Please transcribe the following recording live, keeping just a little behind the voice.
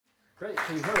Great.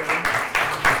 So you heard.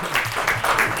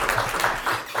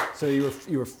 So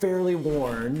you were fairly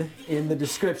warned in the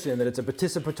description that it's a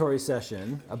participatory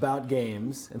session about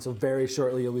games, and so very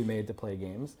shortly you'll be made to play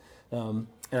games. And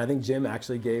I think Jim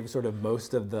actually gave sort of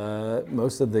most of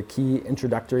the key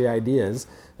introductory ideas,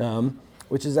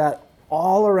 which is that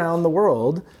all around the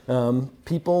world,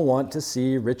 people want to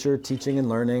see richer teaching and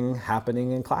learning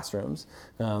happening in classrooms.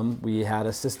 We had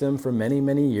a system for many,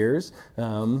 many years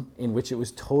in which it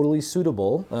was totally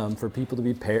suitable for people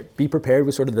to be prepared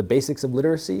with sort of the basics of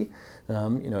literacy.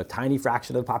 A tiny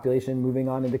fraction of the population moving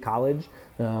on into college.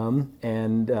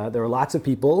 And there were lots of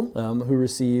people who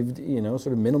received,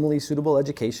 sort of minimally suitable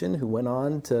education, who went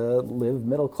on to live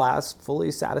middle class,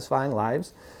 fully satisfying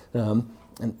lives.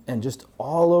 And just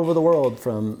all over the world,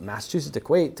 from Massachusetts to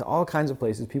Kuwait to all kinds of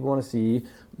places, people want to see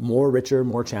more richer,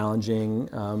 more challenging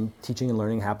teaching and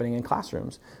learning happening in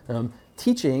classrooms.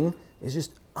 Teaching is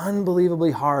just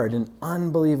unbelievably hard and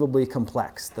unbelievably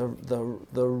complex. The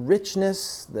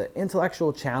richness, the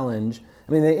intellectual challenge.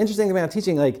 I mean, the interesting thing about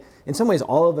teaching, like, in some ways,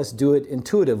 all of us do it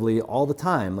intuitively all the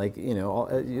time. Like,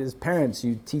 as parents,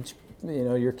 you teach,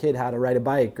 your kid how to ride a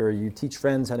bike, or you teach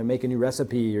friends how to make a new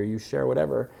recipe, or you share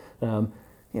whatever.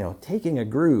 Taking a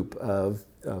group of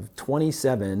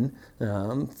 27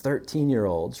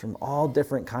 13-year-olds from all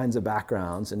different kinds of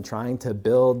backgrounds and trying to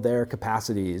build their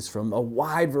capacities from a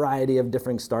wide variety of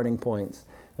different starting points,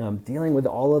 dealing with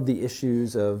all of the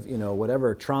issues of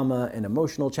whatever trauma and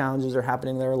emotional challenges are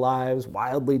happening in their lives,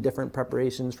 wildly different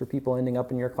preparations for people ending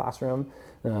up in your classroom.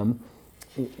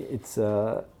 It's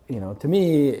to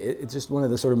me, it's just one of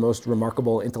the sort of most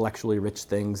remarkable, intellectually rich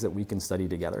things that we can study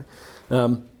together.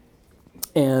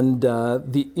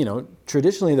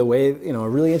 Traditionally the way, a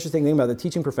really interesting thing about the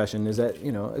teaching profession is that,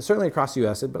 certainly across the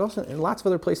US, but also in lots of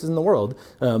other places in the world,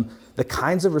 the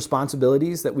kinds of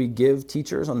responsibilities that we give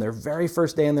teachers on their very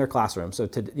first day in their classroom. So,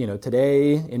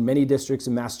 today in many districts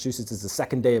in Massachusetts is the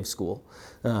second day of school.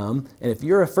 And if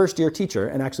you're a first year teacher,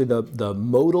 and actually the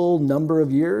modal number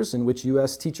of years in which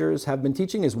US teachers have been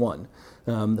teaching is 1.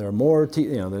 There are more,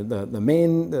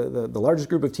 the largest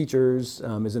group of teachers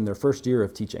is in their first year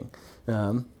of teaching.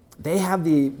 They have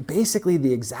basically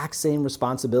the exact same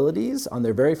responsibilities on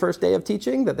their very first day of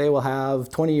teaching that they will have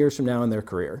 20 years from now in their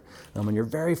career. On your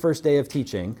very first day of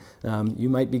teaching, you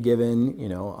might be given,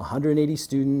 180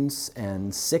 students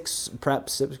and 6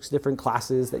 different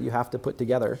classes that you have to put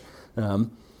together. And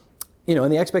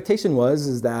the expectation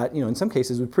is that, in some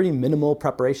cases with pretty minimal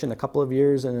preparation, a couple of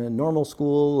years in a normal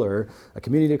school or a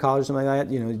community college, something like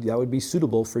that, that would be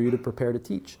suitable for you to prepare to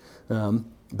teach.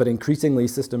 But increasingly,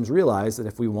 systems realize that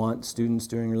if we want students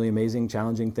doing really amazing,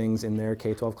 challenging things in their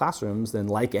K-12 classrooms, then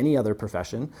like any other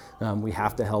profession, we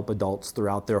have to help adults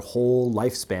throughout their whole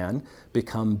lifespan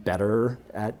become better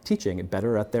at teaching and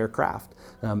better at their craft.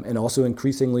 And also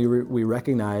increasingly, we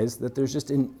recognize that there's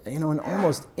just an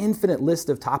almost infinite list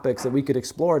of topics that we could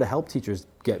explore to help teachers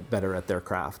get better at their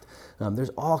craft. There's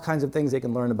all kinds of things they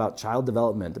can learn about child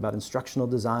development, about instructional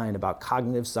design, about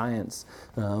cognitive science,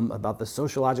 about the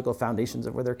sociological foundations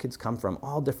of where their kids come from,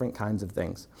 all different kinds of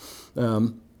things.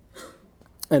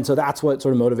 And so that's what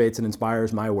sort of motivates and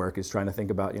inspires my work, is trying to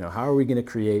think about, how are we going to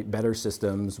create better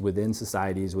systems within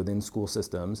societies, within school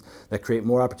systems, that create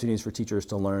more opportunities for teachers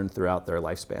to learn throughout their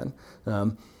lifespan.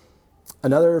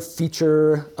 Another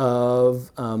feature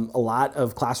of a lot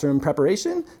of classroom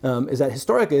preparation is that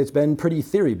historically it's been pretty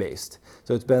theory-based.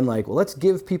 So it's been like, well, let's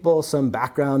give people some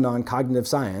background on cognitive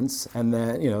science, and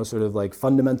then, sort of like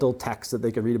fundamental texts that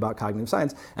they could read about cognitive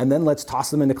science, and then let's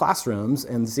toss them into classrooms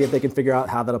and see if they can figure out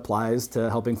how that applies to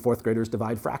helping 4th graders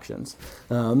divide fractions.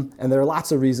 And there are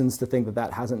lots of reasons to think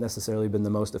that hasn't necessarily been the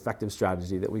most effective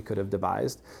strategy that we could have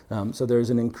devised. So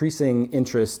there's an increasing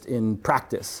interest in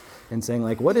practice and saying,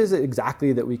 like, what is it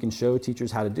exactly that we can show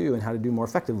teachers how to do and how to do more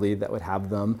effectively that would have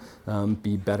them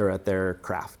be better at their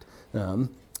craft.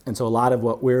 And so a lot of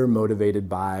what we're motivated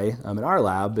by in our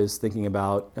lab is thinking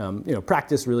about,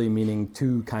 practice really meaning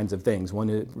 2 kinds of things. One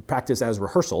is practice as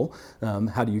rehearsal.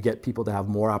 How do you get people to have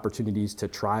more opportunities to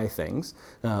try things?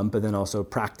 But then also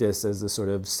practice as a sort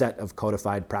of set of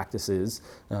codified practices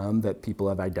that people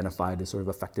have identified as sort of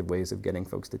effective ways of getting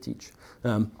folks to teach.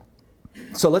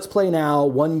 So let's play now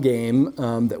one game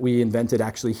that we invented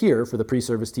actually here for the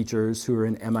pre-service teachers who are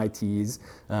in MIT's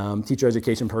teacher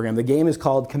education program. The game is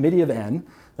called Committee of N.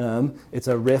 It's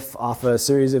a riff off a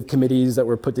series of committees that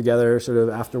were put together sort of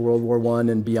after World War I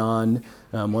and beyond.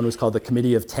 One was called the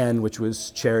Committee of 10, which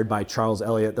was chaired by Charles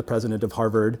Eliot, the president of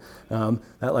Harvard. That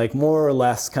like more or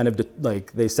less kind of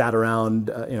like they sat around,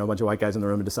 a bunch of white guys in the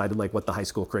room and decided like what the high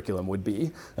school curriculum would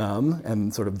be.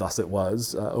 And sort of thus it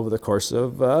was over the course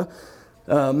of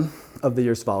of the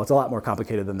years fall. It's a lot more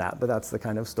complicated than that, but that's the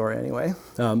kind of story anyway.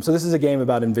 So this is a game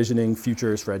about envisioning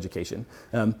futures for education.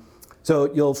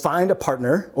 So you'll find a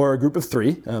partner or a group of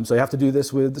three. So you have to do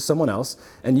this with someone else.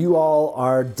 And you all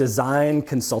are design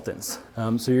consultants.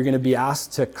 So you're going to be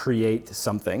asked to create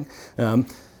something.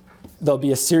 There'll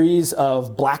be a series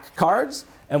of black cards.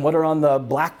 And what are on the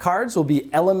black cards will be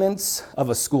elements of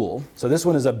a school. So this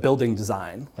one is a building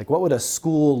design. Like, what would a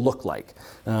school look like?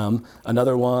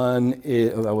 Another one,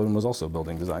 that one was also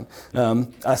building design.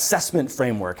 Assessment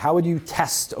framework. How would you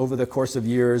test over the course of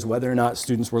years whether or not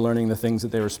students were learning the things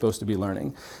that they were supposed to be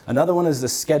learning? Another one is the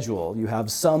schedule. You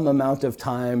have some amount of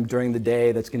time during the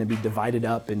day that's going to be divided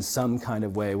up in some kind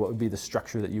of way. What would be the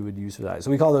structure that you would use for that?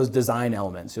 So we call those design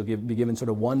elements. You'll be given sort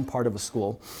of one part of a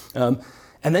school.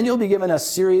 And then you'll be given a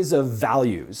series of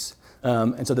values.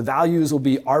 And so the values will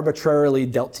be arbitrarily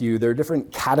dealt to you. There are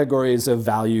different categories of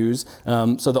values.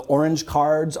 So the orange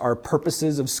cards are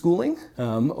purposes of schooling.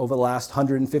 Over the last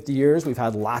 150 years, we've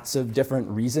had lots of different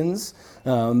reasons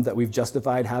that we've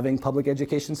justified having public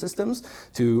education systems: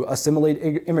 to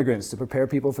assimilate immigrants, to prepare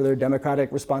people for their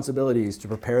democratic responsibilities, to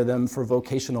prepare them for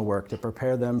vocational work, to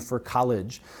prepare them for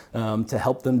college, to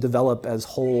help them develop as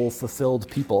whole, fulfilled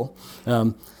people.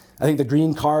 I think the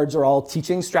green cards are all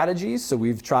teaching strategies. So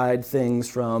we've tried things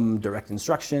from direct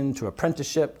instruction to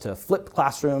apprenticeship to flipped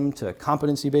classroom to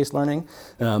competency-based learning.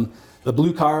 The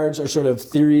blue cards are sort of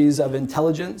theories of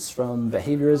intelligence, from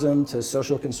behaviorism to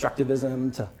social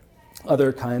constructivism to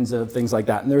other kinds of things like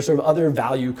that. And there's sort of other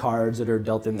value cards that are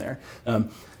dealt in there.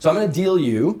 So I'm going to deal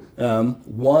you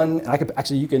one.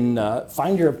 You can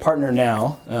find your partner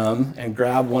now and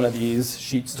grab one of these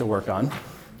sheets to work on.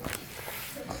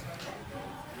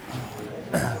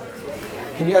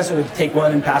 Can you guys sort of take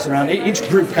one and pass it around? Each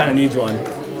group kind of needs one.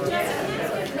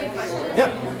 Yeah.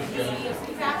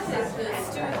 The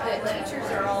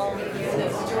teachers are all the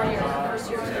majority of the first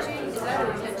year teaching. Is that a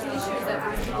retention issue? Is that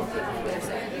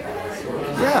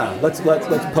Yeah. Let's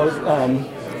pose.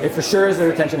 It for sure is a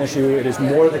retention issue. It is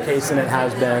more the case than it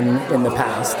has been in the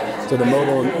past. So the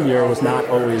modal year was not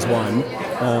always one.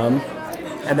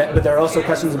 But there are also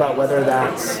questions about whether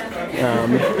that's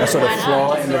a sort of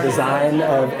flaw in the design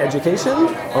of education,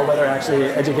 or whether actually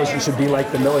education should be like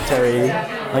the military.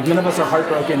 Like, none of us are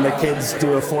heartbroken that kids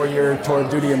do a 4-year tour of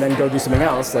duty and then go do something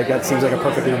else. Like, that seems like a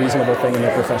perfectly reasonable thing in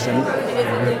their profession.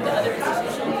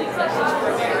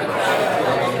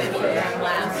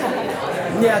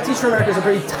 Yeah, Teach for America is a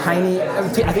very tiny.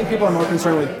 I think people are more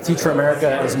concerned with Teach for America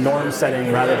as norm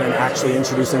setting rather than actually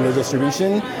introducing the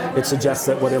distribution. It suggests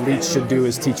that what elites should do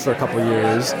is teach for a couple of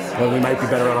years, when we might be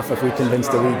better off if we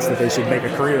convinced elites that they should make a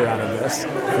career out of this.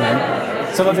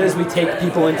 Some of it is we take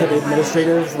people into the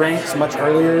administrative ranks much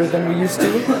earlier than we used to,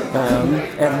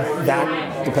 and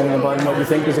that, depending on what you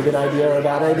think, is a good idea or a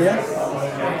bad idea.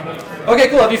 Okay,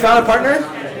 cool. Have you found a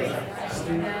partner?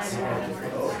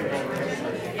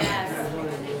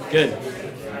 Good.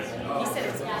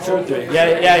 Sure, three.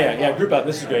 Yeah. Group up.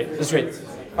 This is great.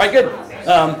 All right, good.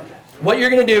 What you're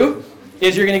going to do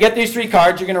is you're going to get these 3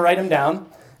 cards. You're going to write them down.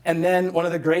 And then one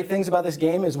of the great things about this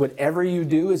game is whatever you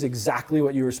do is exactly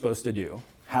what you were supposed to do.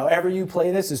 However you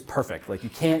play this is perfect. Like, you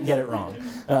can't get it wrong.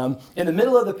 In the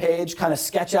middle of the page, kind of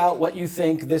sketch out what you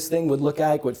think this thing would look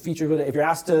like, what features would. If you're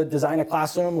asked to design a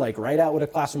classroom, like, write out what a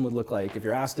classroom would look like. If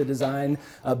you're asked to design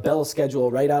a bell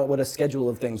schedule, write out what a schedule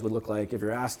of things would look like. If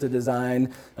you're asked to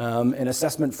design an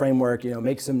assessment framework,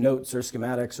 make some notes or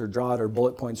schematics or draw it or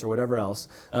bullet points or whatever else.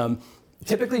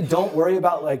 Typically, don't worry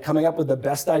about coming up with the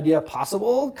best idea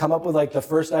possible. Come up with the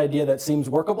first idea that seems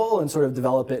workable and sort of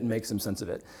develop it and make some sense of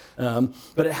it.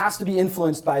 But it has to be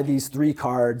influenced by these 3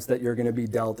 cards that you're going to be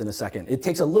dealt in a second. It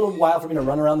takes a little while for me to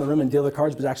run around the room and deal the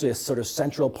cards, but it's actually a sort of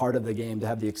central part of the game to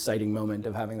have the exciting moment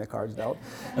of having the cards dealt.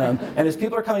 And as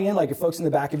people are coming in, if folks in the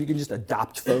back, if you can just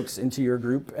adopt folks into your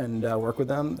group and work with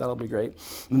them, that'll be great.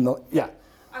 Yeah.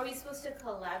 Are we supposed to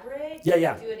collaborate?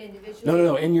 Yeah. Do it individually?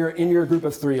 No. In your group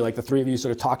of 3, the 3 of you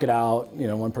sort of talk it out.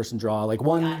 One person draw.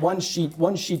 One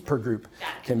sheet per group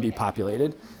can be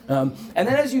populated. And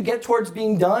then as you get towards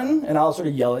being done, and I'll sort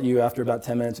of yell at you after about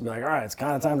 10 minutes and be like, all right, it's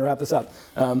kind of time to wrap this up.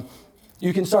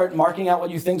 You can start marking out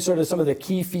what you think sort of some of the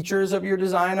key features of your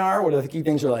design are. What are the key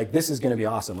things you're like, this is going to be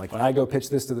awesome. Like, when I go pitch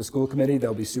this to the school committee,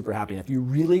 they'll be super happy. And if you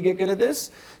really get good at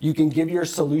this, you can give your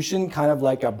solution kind of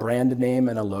like a brand name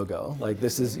and a logo. Like,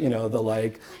 this is,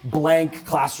 the blank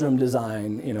classroom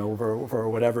design, for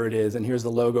whatever it is. And here's the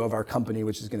logo of our company,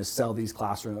 which is going to sell these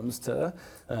classrooms to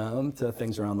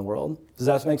things around the world. Does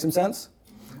that make some sense?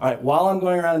 All right, while I'm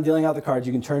going around and dealing out the cards,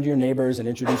 you can turn to your neighbors and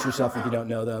introduce yourself if you don't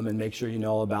know them and make sure you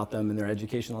know all about them and their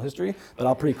educational history, but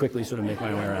I'll pretty quickly sort of make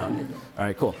my way around. All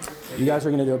right, cool. You guys are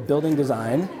going to do a building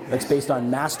design that's based on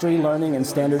mastery, learning, and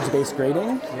standards-based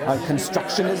grading, on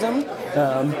constructionism,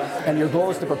 and your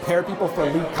goal is to prepare people for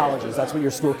elite colleges. That's what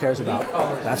your school cares about.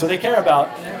 That's what they care about.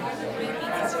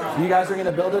 You guys are going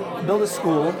to build a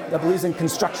school that believes in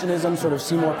constructionism, sort of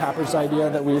Seymour Papers idea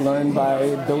that we learn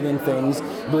by building things.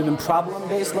 You believe in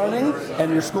problem-based learning,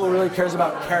 and your school really cares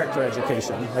about character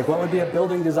education. Like, what would be a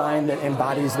building design that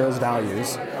embodies those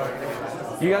values?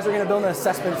 You guys are going to build an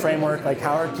assessment framework, like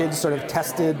how are kids sort of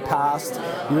tested, passed.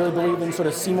 You really believe in sort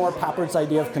of Seymour Papert's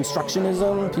idea of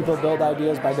constructionism. People build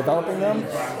ideas by developing them.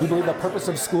 You believe the purpose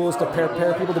of school is to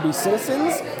prepare people to be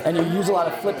citizens, and you use a lot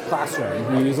of flipped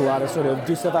classroom. You use a lot of sort of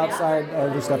do stuff outside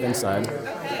or do stuff inside.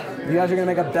 You guys are going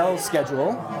to make a bell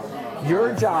schedule.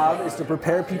 Your job is to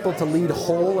prepare people to lead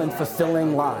whole and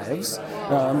fulfilling lives.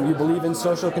 You believe in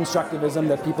social constructivism,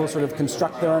 that people sort of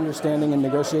construct their understanding in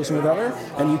negotiation with others,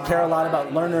 and you care a lot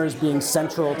about learners being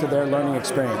central to their learning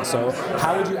experience. So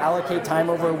how would you allocate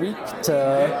time over a week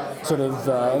to sort of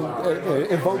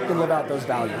evoke and live out those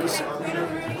values?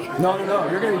 No,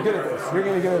 you're going to be good at this. You're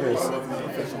going to be good at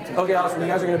this. Okay, awesome. You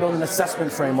guys are going to build an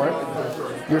assessment framework.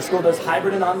 Your school does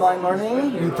hybrid and online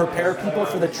learning. You prepare people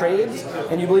for the trades,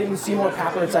 and you believe in Seymour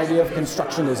Papert's idea of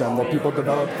constructionism, that people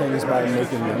develop things by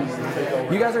making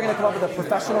them. You guys are going to come up with a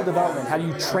professional development. How do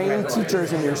you train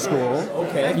teachers in your school?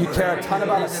 Okay. You care a ton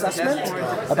about assessment,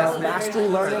 about mastery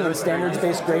learning and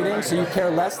standards-based grading, so you care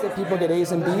less that people get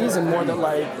A's and B's and more that,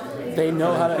 like, they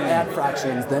know how to add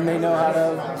fractions, then they know how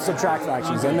to subtract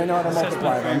fractions, then they know how to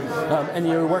multiply them. And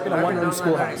you're working in a one-room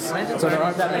schoolhouse, so there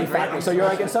aren't that many faculty. So you're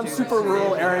like in some super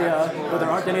rural area where there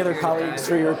aren't any other colleagues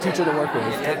for your teacher to work with.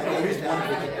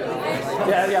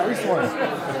 Yeah, at least one.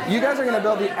 You guys are going to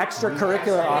build the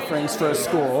extracurricular offerings for a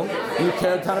school. You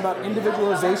care a ton about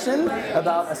individualization,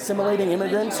 about assimilating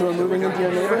immigrants who are moving into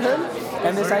your neighborhood,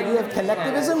 and this idea of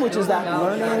connectivism, which is that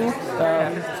learning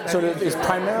sort of is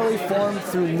primarily formed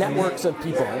through networks of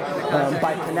people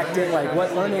by connecting. Like,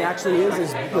 what learning actually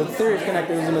is the theory of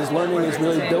connectivism is learning is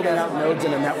really building out nodes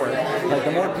in a network. Like,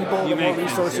 the more people, the more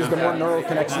resources, the more neural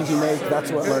connections you make,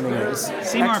 that's what learning is.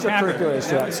 Extracurriculars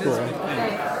to that school.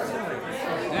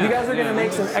 You guys are going to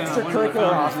make some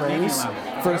extracurricular offerings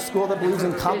for a school that believes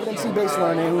in competency-based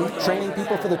learning, training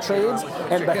people for the trades,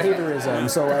 and behaviorism.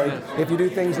 So, like, if you do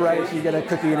things right, you get a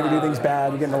cookie, and if you do things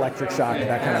bad, you get an electric shock,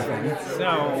 that kind of thing. So,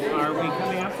 are we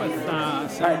coming up with some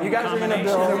all right, you guys are going to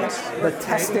build the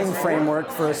testing framework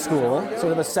for a school,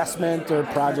 sort of assessment or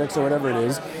projects or whatever it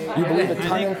is. You believe a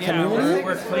ton in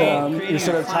community. You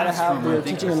sort of try to have your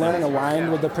teaching and learning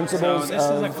aligned with the principles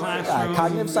of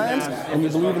cognitive science, and you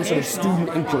believe in sort of student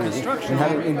inquiry and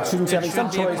having students having some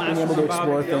choice, being able to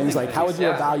explore things. Like, how would you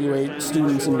evaluate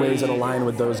students in ways that align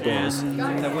with those goals?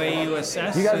 The way you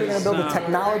assess. You guys are going to build a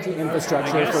technology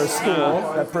infrastructure for a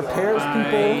school that prepares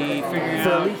people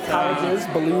for elite colleges,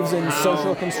 believes in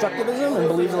social constructivism, and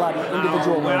believes a lot in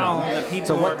individual learning.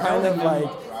 So what kind of,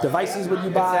 like, devices would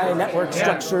you buy, network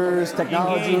structures,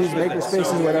 technologies,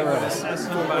 makerspaces, whatever else?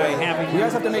 You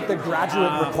guys have to make the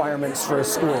graduate requirements for a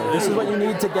school. This is what you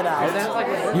need to get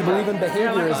out. You believe in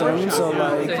behaviorism, so,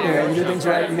 like, you do things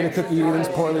right, you get a cookie, you do things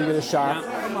poorly, you get a shot.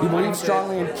 You believe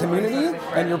strongly in community,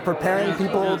 and you're preparing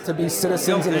people to be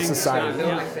citizens in a society.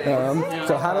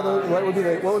 So how do what would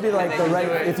be like the right,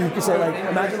 if you could say, like,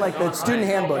 imagine like the student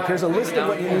handbook, here's a list of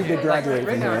what you need to graduate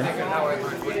from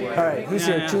here. All right, who's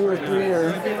here, 2 or 3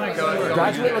 or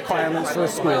graduate requirements for a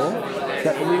school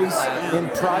that believes in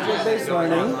project-based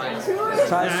learning,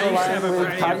 tries to align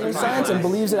with cognitive science, and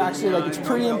believes that actually, like, it's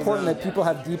pretty important that people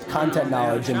have deep content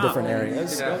knowledge in different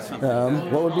areas.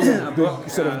 What would be a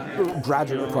good sort of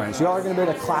graduate requirements? You all are going to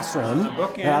build a classroom,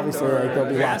 and obviously, like, there'll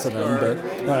be lots of them,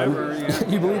 but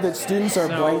you believe that students are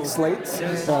blank slates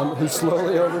who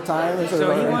slowly over time have sort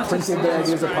of imprinted their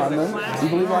ideas upon them. You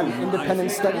believe in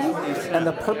independent study, and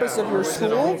the purpose of your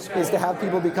school is to have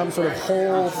people become sort of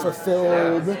whole,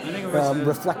 fulfilled,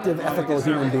 reflective, ethical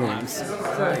human beings.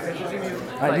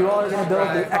 You all are going to build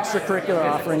the extracurricular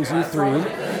offerings, you three,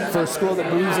 for a school that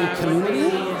believes in community,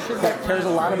 that cares a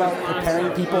lot about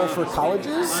preparing people for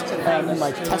colleges, and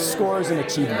like test scores and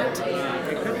achievement.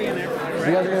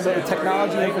 You guys are going to build a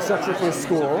technology infrastructure for a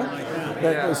school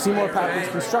that Seymour Papert's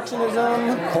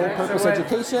constructionism, whole purpose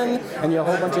education, and you have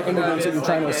a whole bunch of immigrants that you're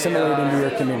trying to assimilate into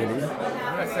your community.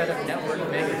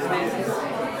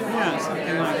 Yeah,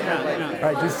 something like that. Yeah.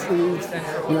 All right, you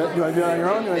want to do it on your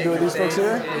own? You want to do it with these folks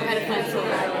here?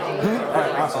 All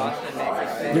right, awesome.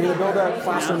 You're going to build a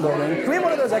classroom building. Can we have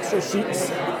one of those extra sheets?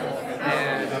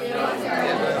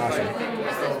 Awesome.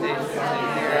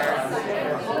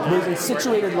 There's in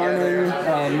situated learning,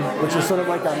 which is sort of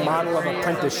like a model of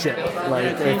apprenticeship.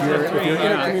 Like if you're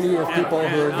in a community of people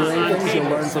who are doing things, you'll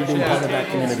learn from being part of that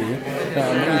community. You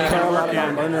care a lot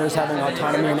about learners having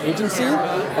autonomy and agency,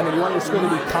 and then you want your school to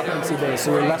be competency-based,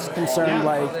 so you're less concerned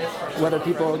like whether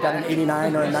people got an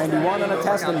 89 or a 91 on a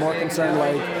test, and more concerned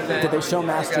like, did they show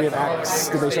mastery of X?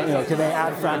 Did they show, can they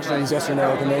add fractions, yes or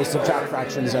no? Can they subtract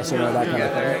fractions, yes or no? That kind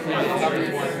of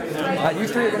thing. You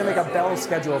three are going to make a bell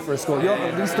schedule for a school. You'll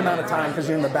have the least amount of time because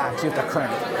you're in the back, so you have to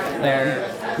crank.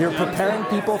 You're preparing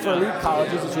people for elite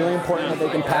colleges. It's really important that they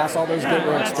can pass all those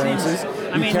gateway experiences.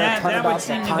 You care a ton about the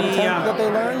content that they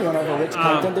learn. You want to have a rich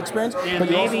content experience, but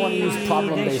you also want to use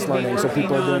problem-based learning, so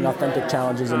people are doing authentic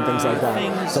challenges and things like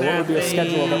that. So what would be a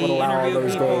schedule that would allow all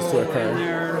those goals to occur?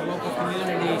 Their local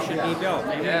community should be built.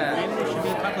 Maybe there should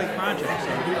be public projects,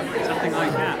 something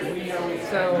like that.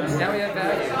 So now we have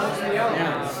value.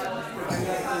 Yeah.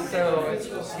 So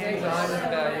it's hands-on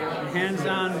value.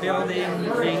 Hands-on building,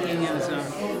 making is a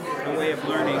way of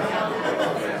learning.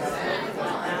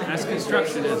 That's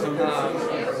constructionism.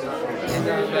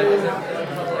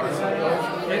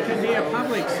 It could be a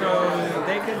public, so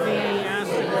they could be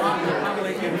asked to go out in the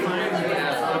public and find a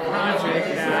project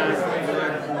that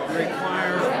would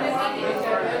require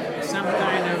some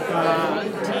kind of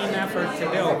team effort to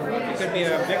build. It could be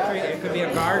a victory, it could be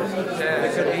a garden,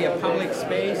 it could be a public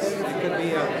space, it could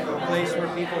be a place where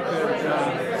people could,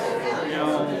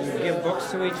 give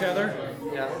books to each other,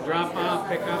 drop off,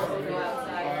 pick up.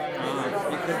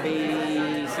 It could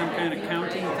be some kind of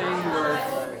counting thing where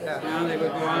they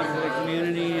would go out into the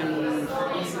community and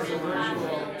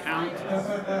count. I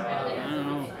don't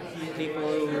know, people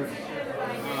who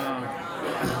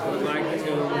would like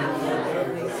to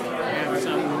have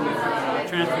some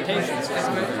transportation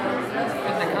system.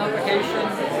 And the complication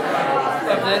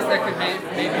of this that could maybe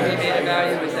be made of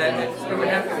value is that it would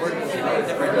have to work with people at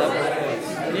different levels.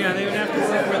 Yeah, they would have to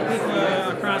work with people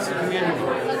across the community,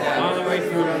 all the way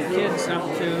from kids up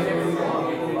to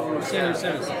senior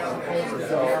citizens.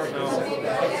 So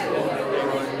they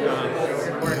would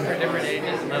Work for different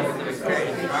ages and levels of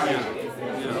experience.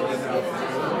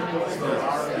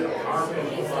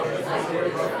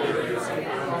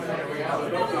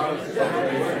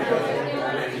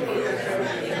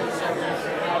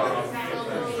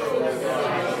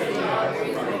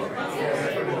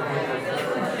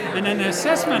 And an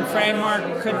assessment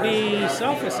framework could be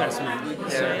self-assessment. You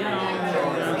could say,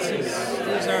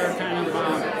 these are kind of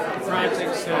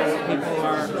projects that people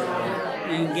are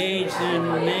engaged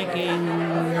in making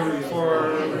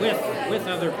with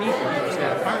other people.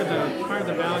 So part of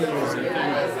the values that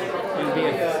kind of be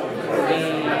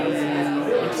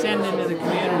extend into the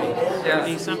community. It'd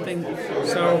be something.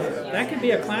 So that could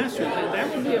be a classroom.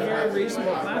 That would be a very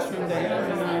reasonable classroom to have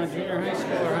in a junior high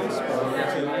school or high school.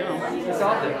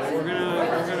 We're gonna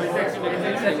work in the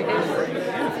community.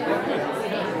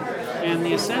 And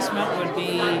the assessment would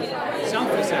be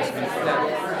self-assessment.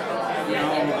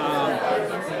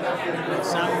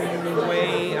 Some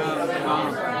way of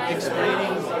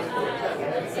explaining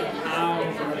how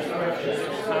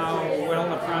well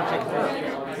the project worked.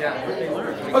 What they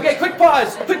learned. Okay, quick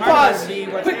pause.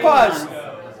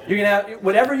 You're gonna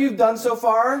whatever you've done so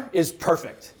far is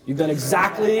perfect. You've done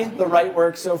exactly the right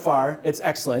work so far. It's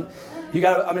excellent. I'm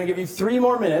going to give you 3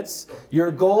 more minutes.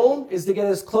 Your goal is to get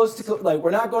as close to, we're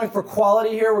not going for quality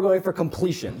here, we're going for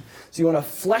completion. So you want to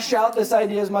flesh out this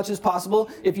idea as much as possible.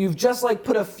 If you've just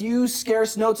put a few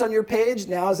scarce notes on your page,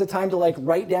 now is the time to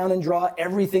write down and draw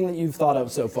everything that you've thought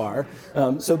of so far.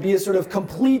 So be as sort of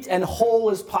complete and whole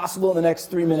as possible in the next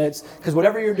 3 minutes, because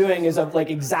whatever you're doing is of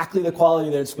exactly the quality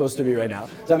that it's supposed to be right now.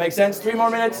 Does that make sense? 3 more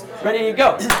minutes. Ready,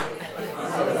 go. I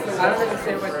don't really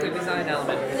say what the design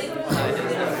element is.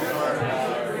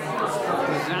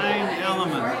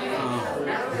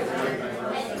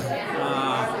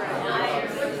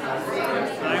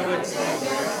 I would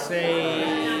say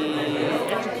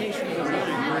educational design.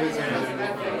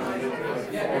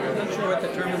 I'm not sure what the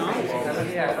terminology is.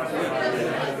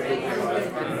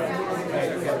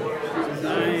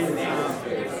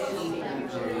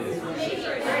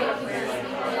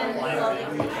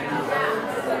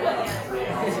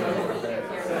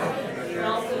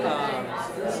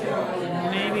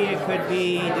 Maybe it could be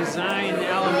design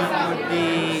element would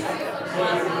be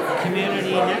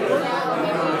community network.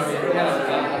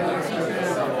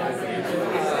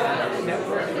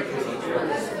 Network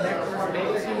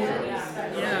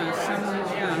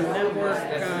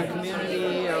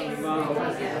community of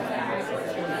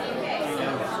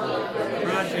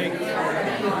project.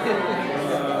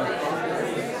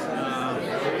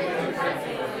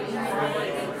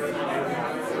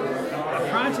 A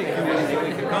project community.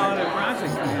 We could call it a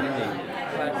project community.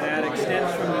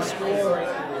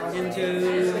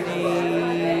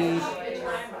 the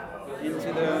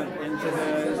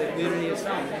community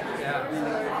itself.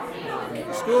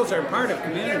 Schools are part of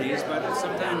communities, but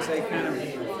sometimes they kind of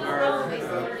are.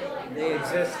 They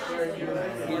exist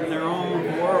in their own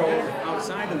world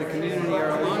outside of the community or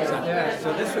alongside.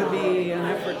 So this would be an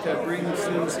effort to bring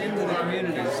students into the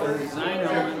community. So the design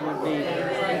element would be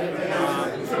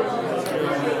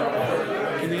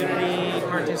community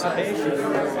participation.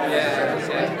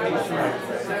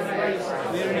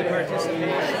 Community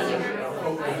participation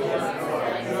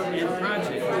in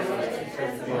project.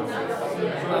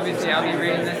 Obviously, I'll be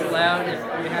reading this aloud if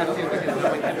we have to, because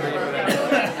we can read it.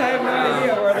 I have no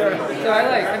idea whether. So I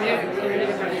like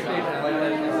community participation. I like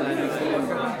that design.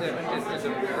 It's just a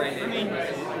great name.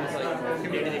 It's like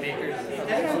community makers.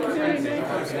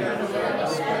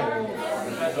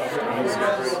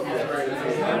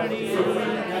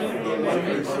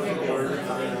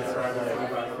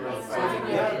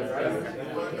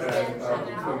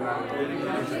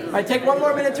 All right, take one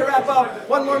more minute to wrap up.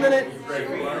 One more minute.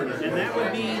 And that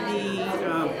would be the.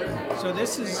 So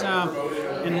this is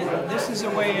a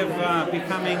way of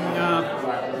becoming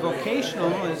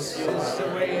vocational. Is a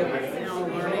way of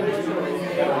learning within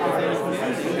a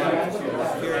community.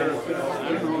 If you're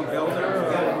a builder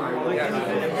or like any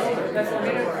kind of builder.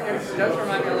 It does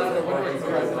remind me a lot of the woodworking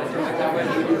class that I took. When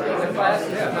the class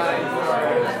designed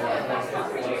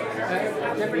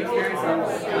different experience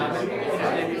levels,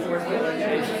 maybe forced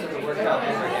the workshop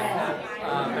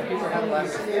but people have a lot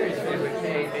of experience with it, which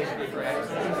may basically for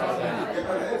excellence.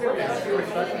 If you were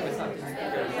struggling with something,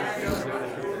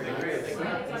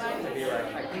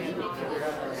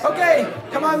 Okay,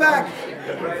 come on back.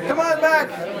 Come on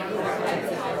back.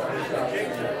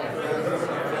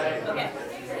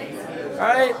 All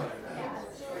right.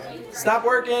 Stop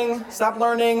working. Stop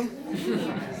learning.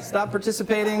 Stop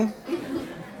participating.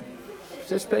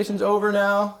 Participation's over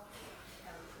now.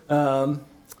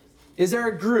 Is there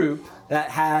a group that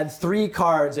had 3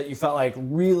 cards that you felt like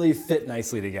really fit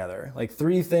nicely together? Like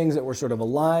 3 things that were sort of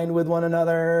aligned with one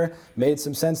another, made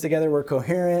some sense together, were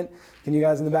coherent? Can you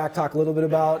guys in the back talk a little bit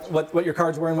about what your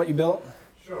cards were and what you built?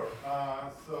 Sure.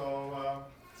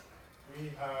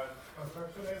 We had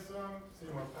constructionism,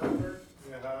 Simon Patrick,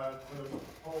 we had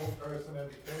whole person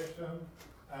education,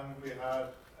 and we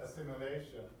had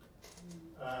assimilation.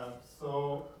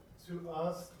 So to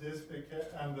us, this became,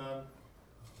 and then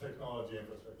technology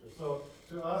infrastructure. So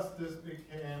to us, this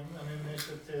became an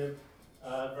initiative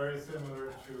very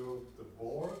similar to the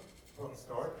board from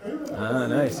Star Trek. Ah,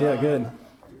 nice. Yeah, good.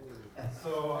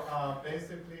 So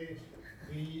basically,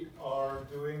 we are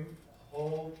doing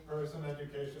whole person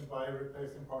education by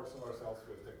replacing parts of ourselves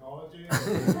with technology.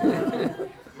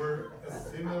 We're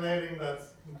assimilating, that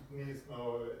needs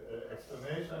no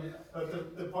explanation. But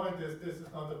the point is, this is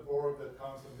not a board that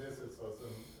comes and visits us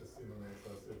and assimilates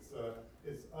us.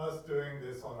 It's us doing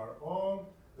this on our own.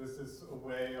 This is a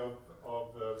way of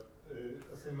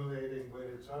assimilating with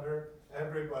each other.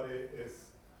 Everybody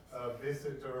is a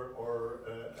visitor or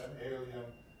an alien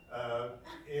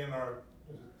in our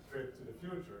trip to the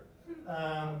future.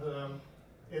 And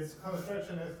it's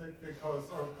constructionistic because,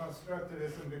 or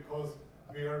constructivism because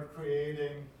we are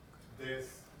creating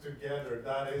this together.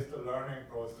 That is the learning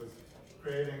process,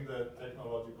 creating the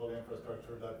technological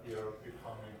infrastructure that we are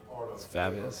becoming part of. It's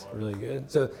fabulous, really good.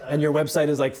 So, and your website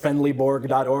is like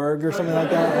friendlyborg.org or something like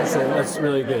that? That's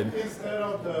really good. Instead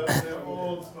of the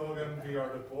old slogan, we are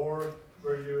the board,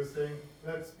 we're using,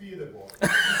 let's be the board.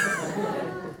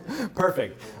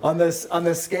 Perfect. On the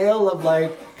scale of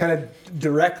like kind of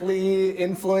directly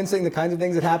influencing the kinds of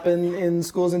things that happen in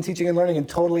schools and teaching and learning and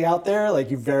totally out there,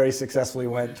 like you very successfully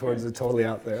went towards the totally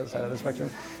out there side of the spectrum.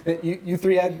 You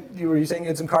three were you saying you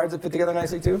had some cards that fit together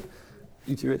nicely too?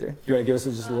 You two right there. You want to give us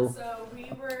just a little? So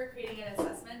we were creating an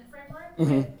assessment framework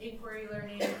with inquiry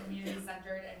learning,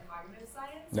 community-centered, and cognitive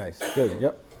science. Nice. Good.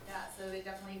 Yep. Yeah, so they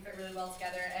definitely fit really well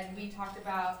together. And we talked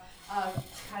about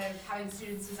kind of having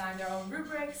students design their own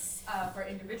rubrics for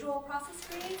individual process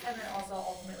grades, and then also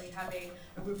ultimately having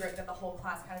a rubric that the whole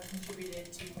class kind of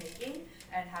contributed to making,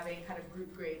 and having kind of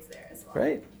group grades there as well.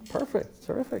 Great. Perfect.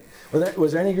 Terrific.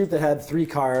 Was there any group that had 3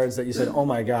 cards that you said, oh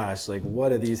my gosh, like what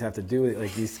do these have to do with it?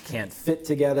 Like these can't fit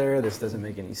together. This doesn't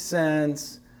make any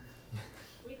sense.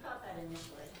 We thought that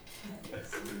initially.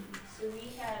 So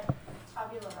we had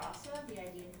tabula rasa, the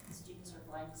idea that the students are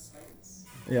blank slates.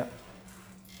 Yeah.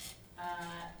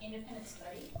 Independent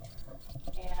study,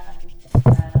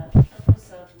 and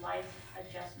purpose of life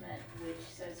adjustment, which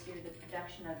says here the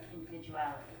production of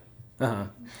individuality.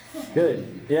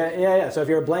 Good. Yeah. So if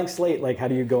you're a blank slate, like how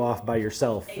do you go off by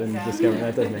yourself and discover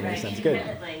that doesn't make any sense? Good.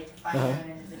 Independently find your own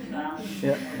individuality.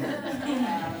 Yeah.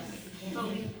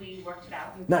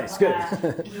 out. Nice, good.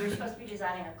 We were supposed to be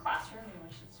designing a classroom in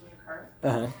which this would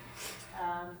occur.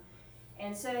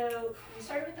 And so we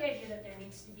started with the idea that there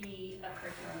needs to be a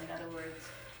curriculum. In other words,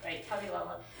 right,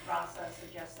 tabula rasa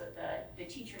suggests that the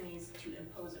teacher needs to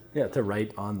impose a curriculum. Yeah, to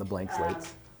write on the blank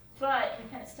slates. But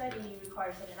independent study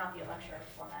requires that it not be a lecture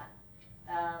format.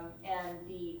 And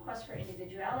the quest for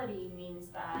individuality means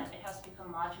that it has to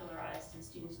become modularized, and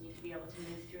students need to be able to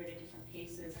move through it at different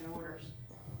paces and orders.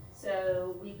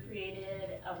 So we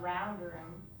created a round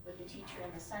room with the teacher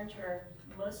in the center,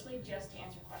 mostly just to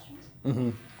answer questions,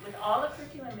 with all the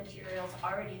curriculum materials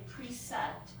already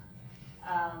preset,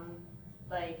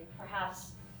 like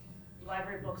perhaps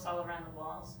library books all around the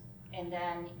walls, and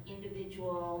then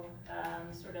individual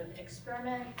sort of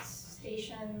experiments,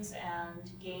 stations,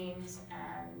 and games,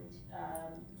 and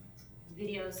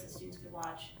videos that students could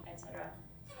watch, etc.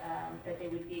 That they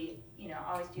would be,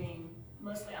 always doing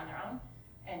mostly on their own,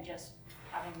 and just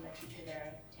having the teacher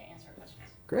there to answer questions.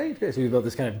 Great. So you built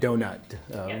this kind of donut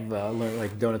of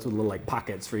like donuts with little like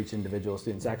pockets for each individual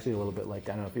student. It's actually a little bit like,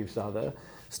 I don't know if you saw the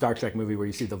Star Trek movie where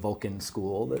you see the Vulcan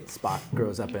school that Spock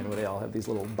grows up in, where they all have these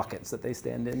little buckets that they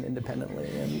stand in independently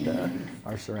and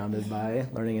are surrounded by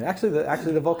learning. And actually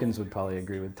the Vulcans would probably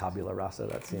agree with tabula rasa.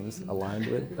 That seems aligned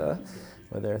with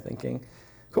what they're thinking.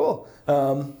 Cool.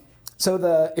 So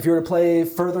if you were to play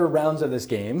further rounds of this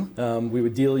game, we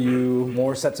would deal you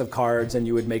more sets of cards and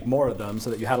you would make more of them so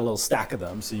that you had a little stack of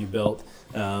them. So you built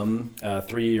 3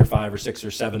 or 5 or 6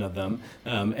 or 7 of them.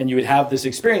 And you would have this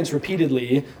experience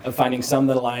repeatedly of finding some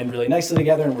that aligned really nicely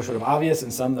together and were sort of obvious,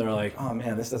 and some that are like, oh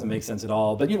man, this doesn't make sense at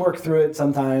all. But you'd work through it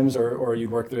sometimes, or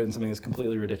you'd work through it in something that's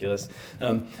completely ridiculous.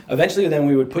 Eventually then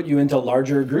we would put you into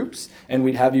larger groups and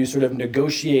we'd have you sort of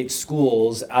negotiate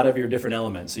schools out of your different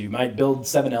elements. So you might build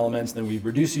 7 elements, then we'd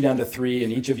reduce you down to 3,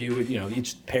 and each of you would,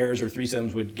 each pairs or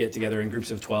threesomes would get together in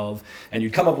groups of 12, and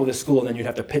you'd come up with a school, and then you'd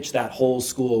have to pitch that whole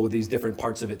school with these different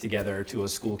parts of it together to a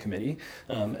school committee,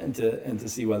 and to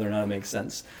see whether or not it makes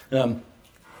sense.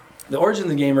 The origin of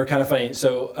the game are kind of funny.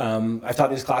 So I've taught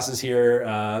these classes here,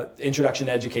 Introduction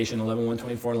to Education, 11.124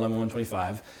 and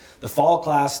 11.125. The fall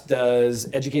class does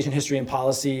education history and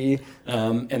policy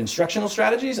and instructional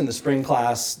strategies, and the spring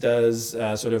class does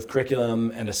sort of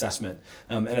curriculum and assessment.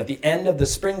 And at the end of the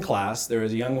spring class, there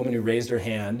was a young woman who raised her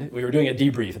hand. We were doing a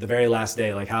debrief at the very last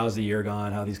day, like how's the year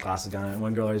gone, how have these classes gone? And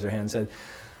one girl raised her hand and said,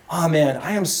 oh man,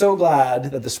 I am so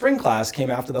glad that the spring class came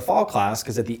after the fall class,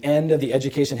 because at the end of the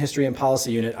education history and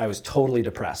policy unit, I was totally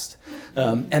depressed.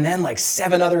 And then like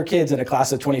 7 other kids in a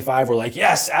class of 25 were like,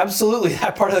 yes, absolutely,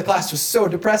 that part of the class was so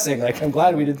depressing. Like, I'm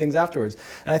glad we did things afterwards.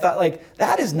 And I thought, like,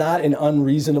 that is not an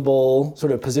unreasonable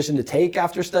sort of position to take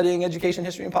after studying education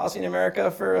history and policy in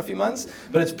America for a few months,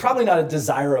 but it's probably not a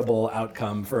desirable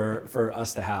outcome for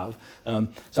us to have.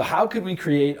 So how could we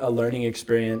create a learning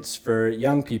experience for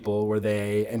young people where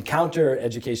they encounter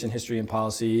education history and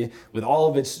policy with all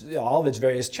of its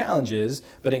various challenges,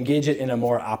 but engage it in a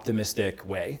more optimistic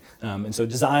way? And so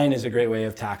design is a great way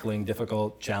of tackling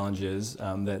difficult challenges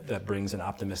that brings an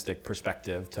optimistic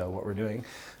perspective to what we're doing.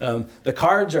 The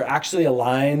cards are actually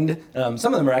aligned.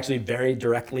 Some of them are actually very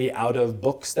directly out of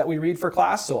books that we read for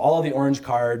class. So all of the orange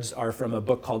cards are from a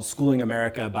book called Schooling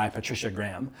America by Patricia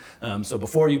Graham. So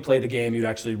before you play the game, you'd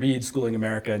actually read Schooling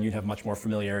America and you'd have much more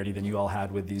familiarity than you all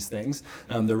had with these things.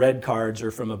 The red cards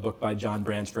are from a book by John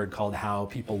Bransford called How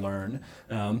People Learn.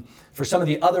 For some of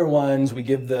the other ones, we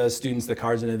give the students the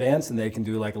cards in advance and they can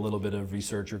do like a little bit of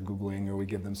research or Googling, or we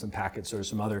give them some packets or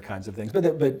some other kinds of things.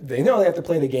 But they know they have to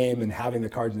play the game, and having the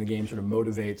cards in the game sort of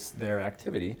motivates their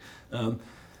activity.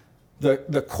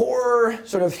 The core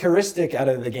sort of heuristic out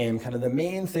of the game, kind of the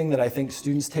main thing that I think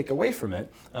students take away from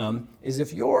it, is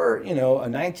if you're, a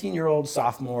 19-year-old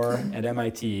sophomore at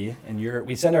MIT, and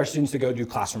we send our students to go do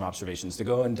classroom observations, to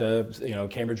go into,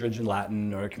 Cambridge Religion and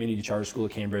Latin or a community charter school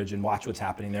at Cambridge and watch what's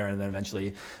happening there, and then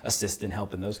eventually assist and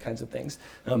help in those kinds of things.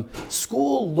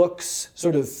 School looks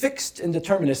sort of fixed and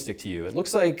deterministic to you. It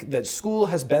looks like that school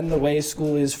has been the way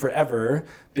school is forever,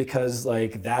 because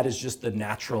like that is just the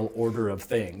natural order of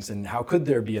things, and how could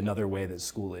there be another way that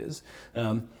school is?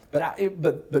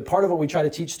 But part of what we try to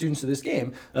teach students of this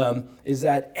game is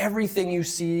that everything you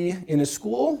see in a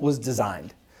school was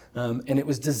designed. And it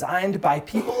was designed by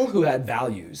people who had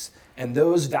values. And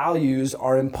those values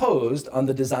are imposed on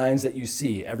the designs that you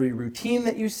see. Every routine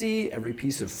that you see, every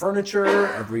piece of furniture,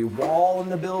 every wall in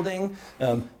the building,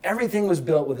 everything was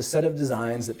built with a set of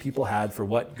designs that people had for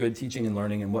what good teaching and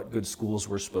learning and what good schools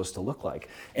were supposed to look like.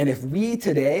 And if we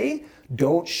today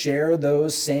don't share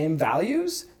those same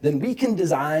values, then we can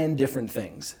design different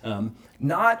things.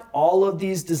 Not all of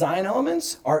these design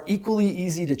elements are equally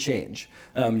easy to change.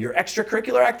 Your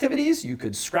extracurricular activities, you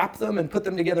could scrap them and put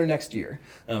them together next year.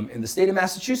 In the state of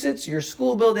Massachusetts, your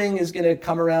school building is going to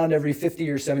come around every 50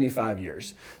 or 75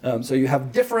 years. So you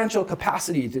have differential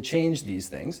capacity to change these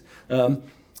things.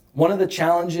 One of the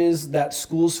challenges that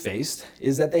schools faced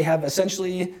is that they have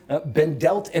essentially been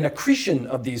dealt an accretion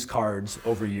of these cards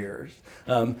over years.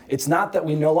 It's not that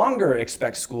we no longer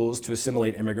expect schools to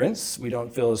assimilate immigrants. We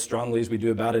don't feel as strongly as we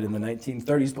do about it in the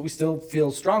 1930s, but we still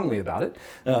feel strongly about it.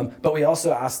 But we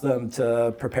also ask them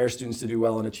to prepare students to do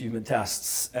well on achievement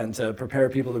tests and to prepare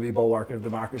people to be bulwark of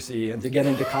democracy and to get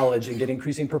into college and get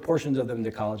increasing proportions of them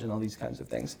into college and all these kinds of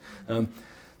things.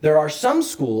 There are some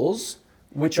schools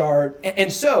which are, and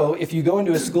so if you go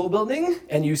into a school building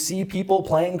and you see people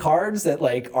playing cards that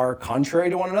like are contrary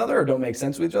to one another or don't make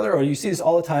sense with each other, or you see this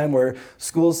all the time where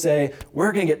schools say,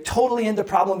 we're gonna get totally into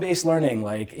problem-based learning,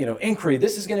 like, inquiry,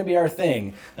 this is gonna be our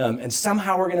thing. And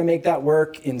somehow we're gonna make that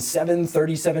work in 7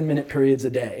 37-minute periods a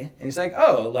day. And it's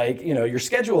like, your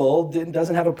schedule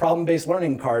doesn't have a problem-based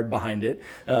learning card behind it.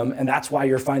 And that's why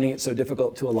you're finding it so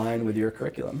difficult to align with your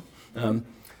curriculum.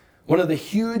 One of the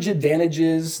huge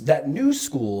advantages that new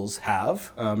schools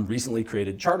have, recently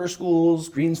created charter schools,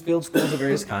 Greensfield schools of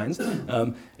various kinds,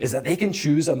 is that they can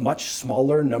choose a much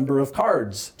smaller number of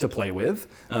cards to play with.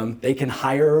 They can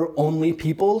hire only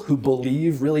people who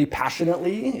believe really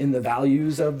passionately in the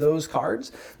values of those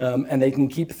cards, and they can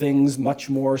keep things much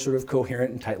more sort of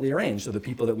coherent and tightly arranged. So the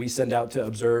people that we send out to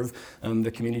observe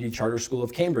the Community Charter School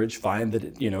of Cambridge find that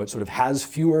it sort of has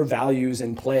fewer values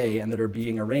in play and that are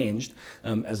being arranged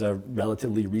as a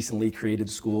relatively recently created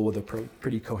school with a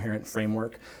pretty coherent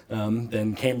framework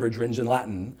than Cambridge Rindge and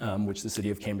Latin, which the city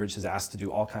of Cambridge has asked to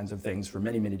do all kinds of things for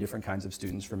many, many different kinds of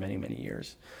students for many, many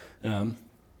years.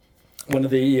 One of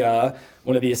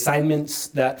the assignments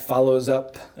that follows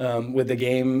up with the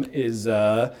game is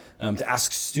to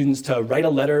ask students to write a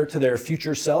letter to their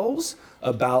future selves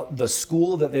about the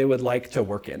school that they would like to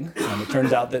work in. It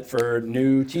turns out that for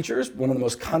new teachers, one of the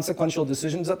most consequential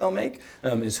decisions that they'll make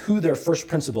is who their first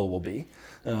principal will be.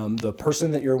 The person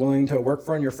that you're willing to work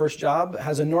for in your first job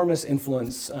has enormous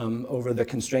influence over the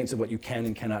constraints of what you can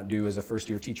and cannot do as a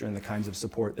first-year teacher and the kinds of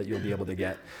support that you'll be able to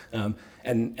get.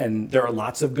 And there are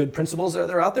lots of good principals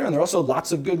that are out there, and there are also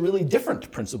lots of good, really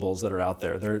different principals that are out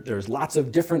there. There's lots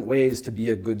of different ways to be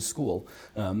a good school,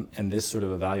 and this sort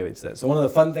of evaluates that. So one of the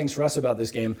fun things for us about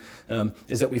this game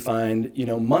is that we find,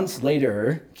 months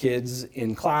later, kids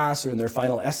in class or in their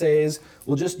final essays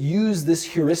will just use this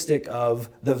heuristic of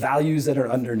the values that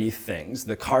are underneath things,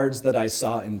 the cards that I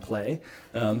saw in play.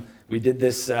 We did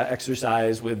this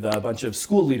exercise with a bunch of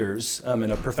school leaders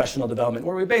in a professional development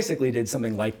where we basically did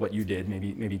something like what you did,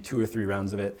 maybe 2 or 3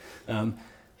 rounds of it.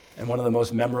 And one of the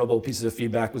most memorable pieces of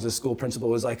feedback was a school principal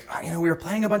was like, we were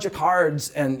playing a bunch of cards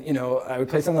and, I would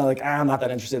play something like, I'm not that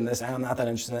interested in this, I'm not that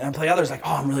interested in that. And I'd play others like,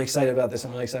 I'm really excited about this,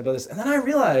 I'm really excited about this. And then I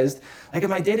realized, in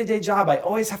my day-to-day job, I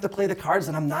always have to play the cards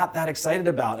that I'm not that excited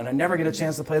about, and I never get a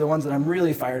chance to play the ones that I'm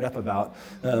really fired up about.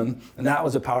 And that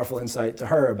was a powerful insight to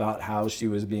her about how she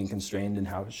was being constrained and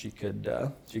how she could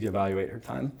evaluate her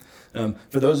time.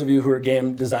 For those of you who are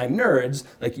game design nerds,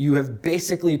 you have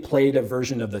basically played a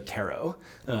version of the tarot.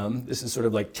 This is sort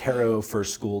of like tarot for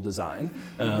school design.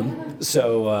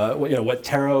 What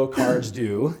tarot cards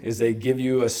do is they give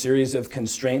you a series of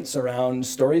constraints around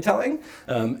storytelling,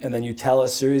 and then you tell a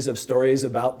series of stories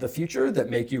about the future that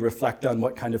make you reflect on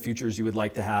what kind of futures you would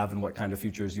like to have and what kind of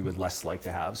futures you would less like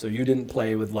to have. So you didn't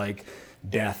play with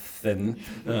death and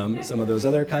some of those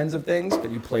other kinds of things, but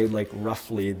you played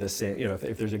roughly the same.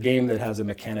 If there's a game that has a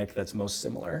mechanic that's most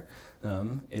similar,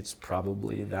 it's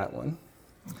probably that one.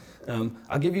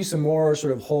 I'll give you some more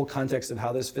sort of whole context of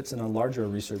how this fits in a larger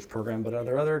research program, but are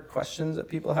there other questions that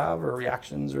people have or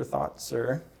reactions or thoughts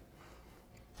or?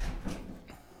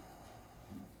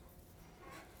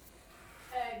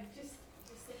 Just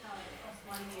to kind of plus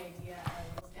one the idea of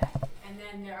this deck, and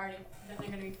then they're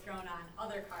going to be thrown on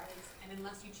other cards, and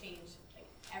unless you change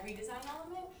every design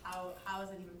element, how is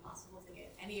it even possible to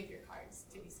get any of your cards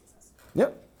to be successful?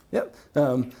 Yep.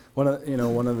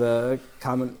 One of the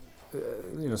common.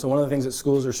 So one of the things that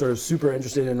schools are sort of super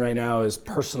interested in right now is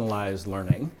personalized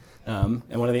learning. And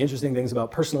one of the interesting things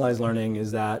about personalized learning is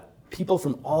that people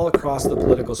from all across the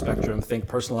political spectrum think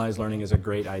personalized learning is a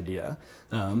great idea.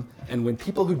 And when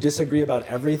people who disagree about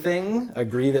everything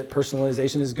agree that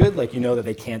personalization is good, like, you know that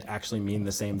they can't actually mean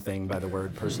the same thing by the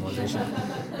word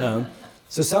personalization.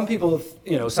 So some people,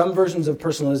 some versions of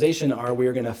personalization are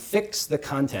we're going to fix the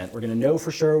content. We're going to know for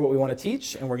sure what we want to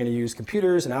teach, and we're going to use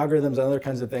computers and algorithms and other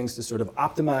kinds of things to sort of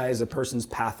optimize a person's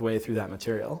pathway through that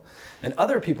material. And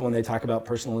other people, when they talk about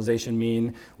personalization,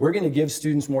 mean we're going to give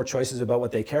students more choices about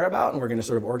what they care about, and we're going to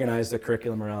sort of organize the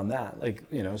curriculum around that.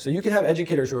 So you can have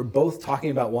educators who are both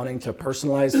talking about wanting to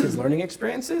personalize kids' learning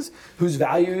experiences, whose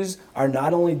values are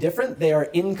not only different, they are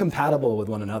incompatible with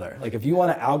one another. Like, if you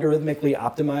want to algorithmically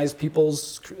optimize people's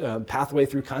pathway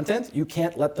through content, you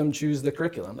can't let them choose the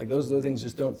curriculum. Like, those things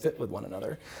just don't fit with one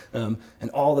another. And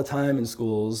all the time in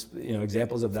schools,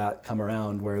 examples of that come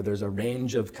around where there's a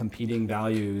range of competing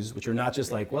values, which are not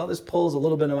just like, well, this pulls a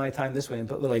little bit of my time this way,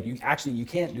 but like, you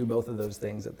can't do both of those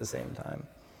things at the same time.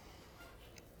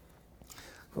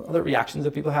 Other reactions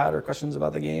that people had or questions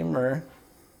about the game, or?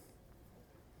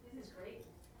 This is great.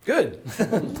 Good.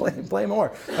 play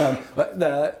more.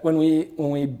 But when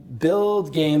we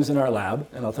build games in our lab,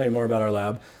 and I'll tell you more about our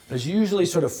lab, there's usually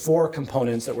sort of 4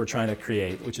 components that we're trying to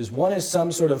create, which is one is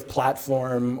some sort of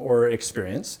platform or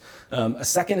experience. A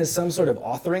second is some sort of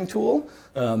authoring tool.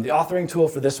 The authoring tool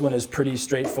for this one is pretty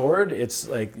straightforward. It's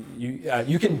like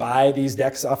you can buy these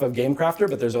decks off of GameCrafter,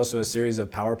 but there's also a series of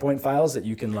PowerPoint files that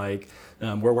you can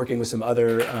we're working with some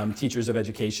other teachers of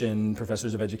education,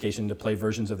 professors of education to play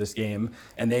versions of this game,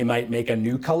 and they might make a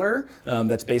new color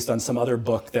that's based on some other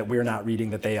book that we're not reading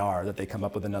that they come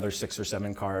up with another 6 or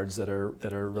 7 cards that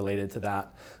are related to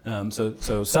that.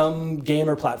 So some game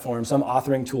or platform, some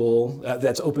authoring tool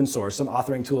that's open source, some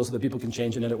authoring tool so that people can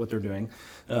change and edit what they're doing.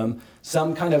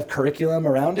 Some kind of curriculum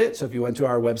around it. So if you went to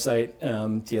our website,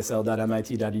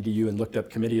 tsl.mit.edu, and looked up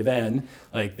Committee of N,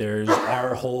 there's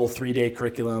our whole 3-day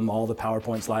curriculum, all the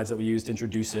PowerPoint slides that we used to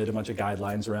introduce it, a bunch of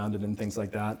guidelines around it and things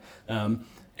like that.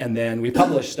 And then we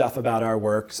publish stuff about our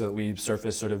work, so that we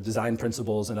surface sort of design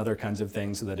principles and other kinds of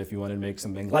things, so that if you wanted to make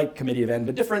something like Committee of N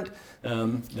but different,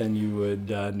 then you would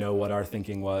know what our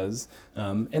thinking was.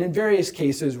 And in various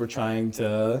cases, we're trying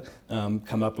to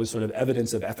come up with sort of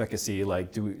evidence of efficacy,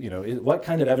 what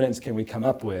kind of evidence can we come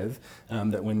up with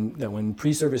that when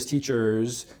pre-service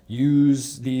teachers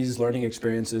use these learning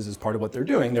experiences as part of what they're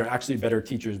doing, they're actually better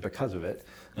teachers because of it.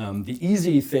 The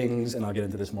easy things, and I'll get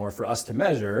into this more, for us to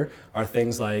measure are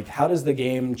things like, how does the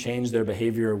game change their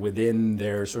behavior within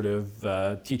their sort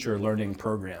of teacher learning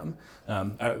program?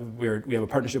 We have a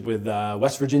partnership with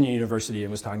West Virginia University,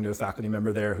 and was talking to a faculty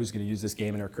member there who's going to use this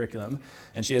game in her curriculum.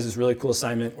 And she has this really cool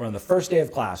assignment where on the first day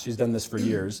of class, she's done this for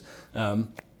years,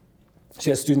 she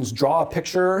has students draw a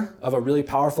picture of a really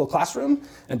powerful classroom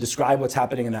and describe what's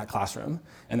happening in that classroom.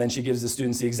 And then she gives the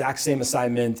students the exact same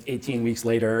assignment 18 weeks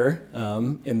later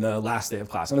in the last day of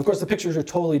class. And of course, the pictures are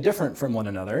totally different from one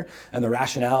another, and the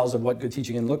rationales of what good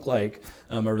teaching can look like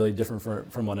are really different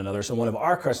from one another. So one of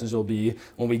our questions will be,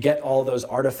 when we get all those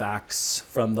artifacts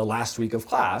from the last week of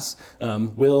class,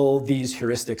 will these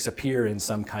heuristics appear in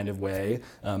some kind of way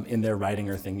in their writing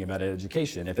or thinking about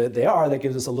education? If they are, that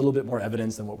gives us a little bit more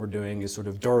evidence than what we're doing is sort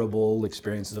of durable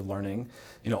experiences of learning.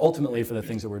 Ultimately, for the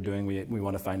things that we're doing, we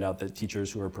want to find out that teachers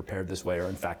who are prepared this way are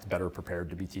in fact better prepared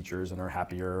to be teachers and are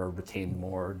happier or retain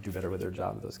more, do better with their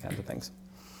job, those kinds of things.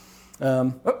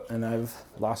 And I've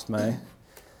lost my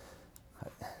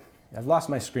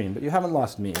screen, but you haven't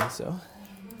lost me, so.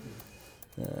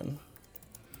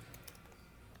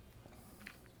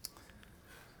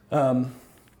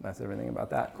 That's everything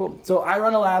about that. Cool. So I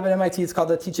run a lab at MIT. It's called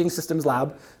the Teaching Systems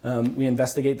Lab. We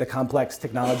investigate the complex,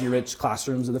 technology-rich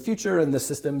classrooms of the future and the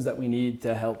systems that we need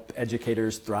to help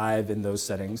educators thrive in those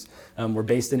settings. We're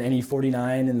based in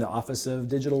NE49 in the Office of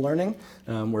Digital Learning.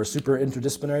 We're a super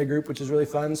interdisciplinary group, which is really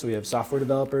fun. So we have software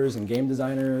developers and game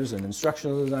designers and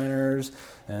instructional designers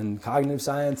and cognitive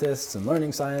scientists and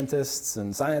learning scientists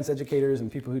and science educators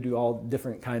and people who do all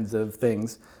different kinds of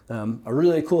things. A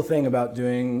really cool thing about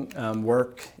doing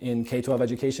work in K-12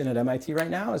 education at MIT right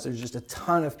now is there's just a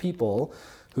ton of people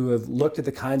who have looked at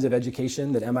the kinds of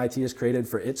education that MIT has created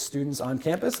for its students on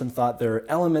campus and thought there are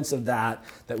elements of that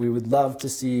we would love to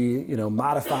see,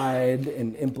 modified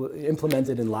and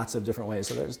implemented in lots of different ways.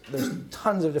 So there's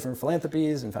tons of different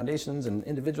philanthropies and foundations and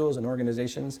individuals and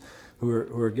organizations who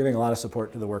are giving a lot of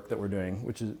support to the work that we're doing,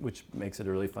 which makes it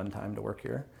a really fun time to work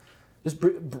here. Just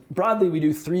broadly, we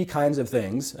do 3 kinds of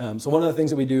things. So one of the things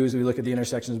that we do is we look at the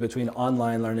intersections between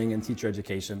online learning and teacher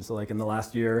education. So like in the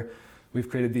last year, We've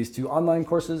created these 2 online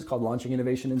courses called Launching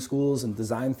Innovation in Schools and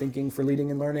Design Thinking for Leading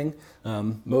and Learning.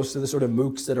 Most of the sort of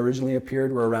MOOCs that originally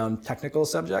appeared were around technical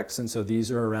subjects, and so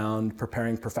these are around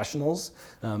preparing professionals.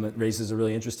 It raises a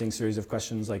really interesting series of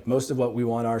questions, like most of what we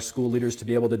want our school leaders to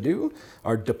be able to do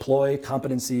are deploy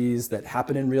competencies that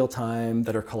happen in real time,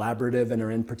 that are collaborative and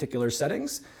are in particular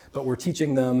settings, but we're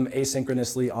teaching them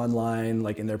asynchronously online,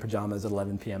 like in their pajamas at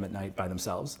 11 p.m. at night by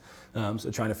themselves.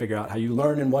 So trying to figure out how you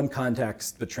learn in one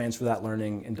context, but transfer that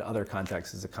learning into other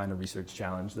contexts is a kind of research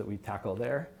challenge that we tackle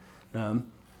there.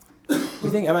 We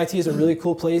think MIT is a really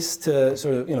cool place to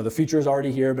sort of, the future is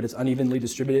already here, but it's unevenly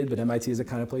distributed, but MIT is the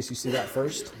kind of place you see that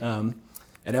first.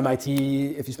 At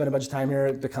MIT, if you spend a bunch of time here,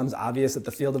 it becomes obvious that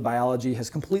the field of biology has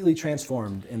completely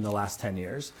transformed in the last 10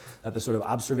 years. That the sort of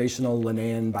observational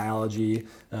Linnaean biology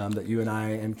that you and I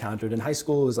encountered in high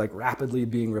school is like rapidly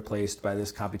being replaced by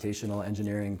this computational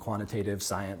engineering quantitative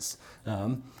science.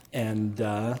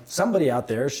 Somebody out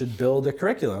there should build a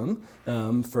curriculum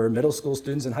for middle school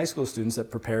students and high school students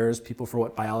that prepares people for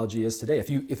what biology is today.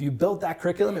 If you built that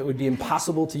curriculum, it would be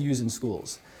impossible to use in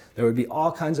schools. There would be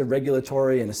all kinds of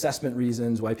regulatory and assessment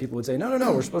reasons why people would say, no,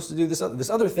 we're supposed to do this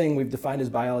other thing we've defined as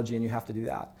biology, and you have to do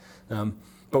that.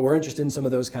 But we're interested in some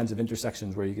of those kinds of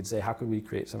intersections where you could say, how could we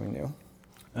create something new?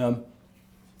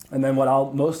 And then what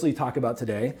I'll mostly talk about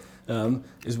today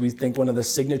is we think one of the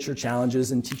signature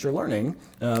challenges in teacher learning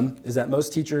is that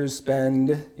most teachers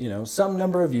spend some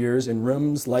number of years in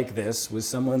rooms like this with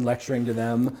someone lecturing to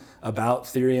them about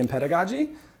theory and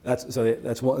pedagogy. That's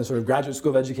one sort of graduate school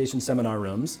of education seminar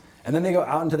rooms. And then they go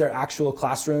out into their actual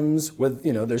classrooms with,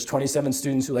 there's 27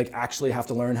 students who like actually have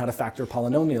to learn how to factor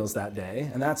polynomials that day.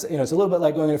 And that's, it's a little bit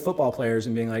like going to football players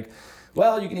and being like,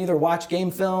 well, you can either watch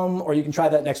game film or you can try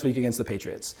that next week against the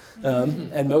Patriots.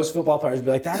 And most football players would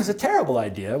be like, that is a terrible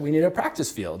idea. We need a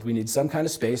practice field. We need some kind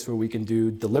of space where we can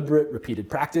do deliberate, repeated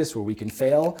practice, where we can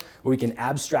fail, where we can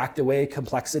abstract away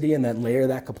complexity and then layer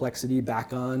that complexity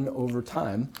back on over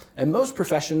time. And most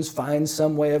professions find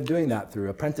some way of doing that through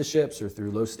apprenticeships or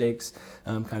through low stakes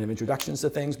kind of introductions to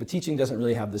things, but teaching doesn't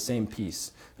really have the same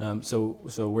piece. So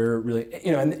we're really,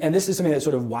 and this is something that's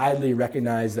sort of widely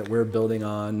recognized that we're building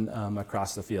on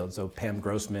across the field. So Pam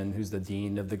Grossman, who's the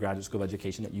Dean of the Graduate School of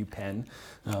Education at UPenn,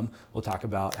 will talk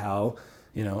about how,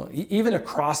 even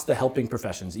across the helping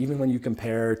professions, even when you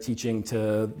compare teaching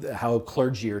to how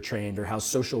clergy are trained or how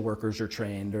social workers are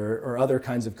trained or other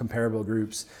kinds of comparable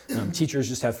groups, teachers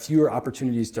just have fewer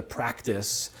opportunities to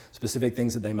practice specific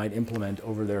things that they might implement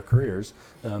over their careers.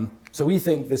 So we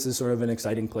think this is sort of an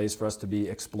exciting place for us to be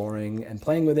exploring and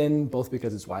playing within, both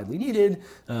because it's widely needed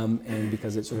and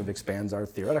because it sort of expands our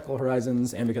theoretical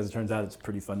horizons, and because it turns out it's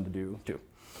pretty fun to do too.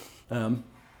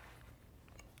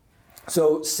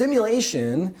 So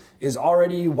simulation is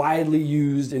already widely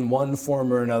used in one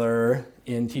form or another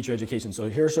in teacher education. So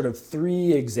here are sort of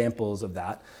 3 examples of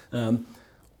that.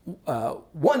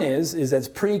 One is that it's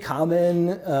pretty common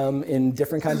in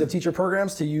different kinds of teacher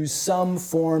programs to use some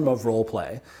form of role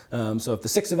play. So if the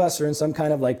 6 of us are in some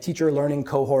kind of like teacher learning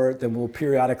cohort, then we'll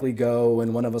periodically go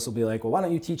and one of us will be like, well, why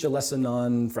don't you teach a lesson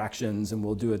on fractions, and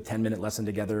we'll do a 10-minute lesson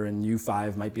together, and you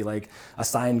 5 might be like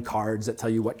assigned cards that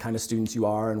tell you what kind of students you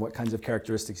are and what kinds of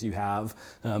characteristics you have,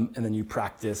 and then you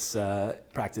practice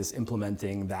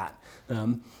implementing that.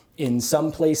 In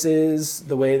some places,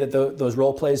 the way that those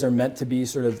role plays are meant to be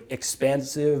sort of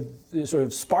expansive, sort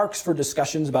of sparks for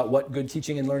discussions about what good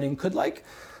teaching and learning could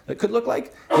look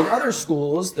like. In other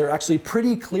schools, there are actually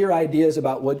pretty clear ideas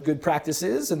about what good practice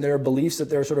is, and there are beliefs that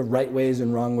there are sort of right ways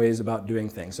and wrong ways about doing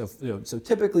things. So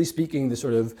typically speaking, the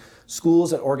sort of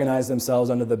schools that organize themselves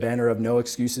under the banner of no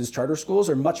excuses charter schools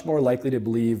are much more likely to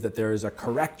believe that there is a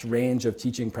correct range of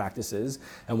teaching practices.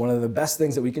 And one of the best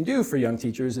things that we can do for young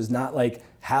teachers is not like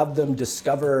have them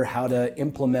discover how to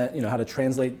implement, how to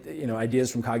translate,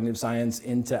 ideas from cognitive science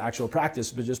into actual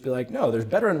practice, but just be like, no, there's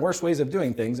better and worse ways of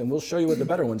doing things, and we'll show you what the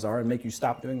better ones are and make you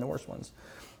stop doing the worse ones.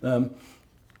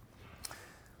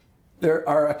 There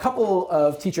are a couple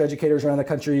of teacher educators around the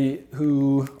country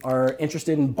who are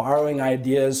interested in borrowing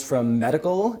ideas from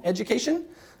medical education.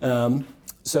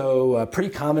 So pretty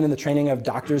common in the training of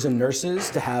doctors and nurses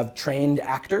to have trained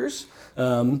actors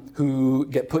who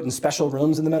get put in special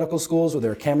rooms in the medical schools with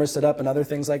their cameras set up and other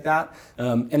things like that.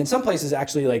 And in some places,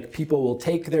 actually, like people will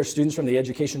take their students from the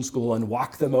education school and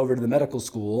walk them over to the medical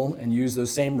school and use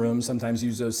those same rooms, sometimes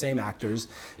use those same actors,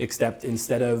 except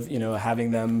instead of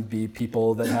having them be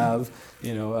people that have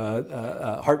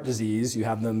heart disease, you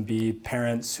have them be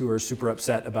parents who are super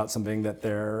upset about something that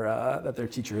their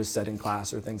teacher has said in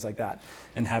class or things like that.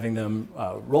 and having them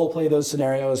role play those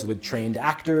scenarios with trained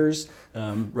actors,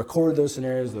 record those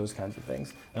scenarios, those kinds of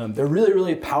things. They're really,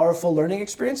 really powerful learning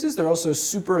experiences. They're also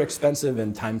super expensive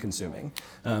and time consuming.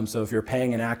 So if you're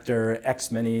paying an actor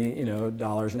X many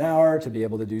dollars an hour to be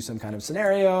able to do some kind of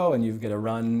scenario, and you've got to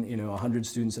run 100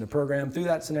 students in a program through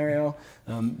that scenario,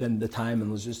 then the time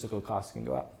and logistical costs can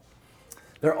go up.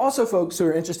 There are also folks who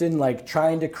are interested in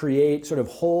trying to create sort of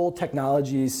whole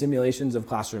technology simulations of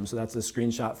classrooms. So that's a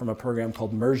screenshot from a program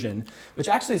called Mersion, which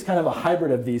actually is kind of a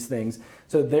hybrid of these things.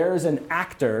 So there's an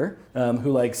actor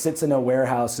who sits in a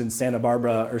warehouse in Santa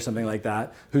Barbara or something like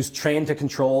that, who's trained to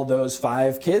control those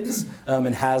 5 kids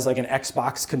and has an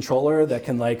Xbox controller that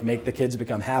can make the kids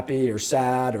become happy or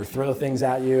sad or throw things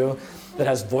at you. That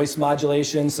has voice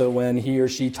modulation, so when he or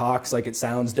she talks, it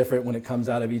sounds different when it comes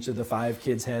out of each of the 5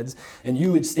 kids' heads. And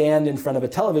you would stand in front of a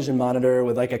television monitor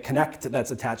with a Kinect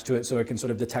that's attached to it, so it can sort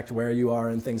of detect where you are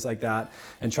and things like that,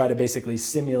 and try to basically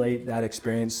simulate that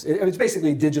experience. It's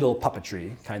basically digital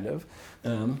puppetry, kind of.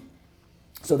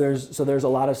 So there's a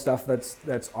lot of stuff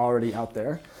that's already out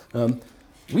there.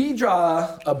 We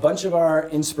draw a bunch of our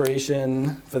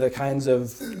inspiration for the kinds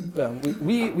of,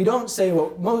 we don't say,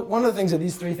 one of the things that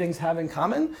these 3 things have in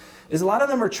common is a lot of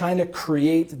them are trying to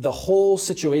create the whole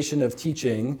situation of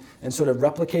teaching and sort of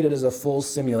replicate it as a full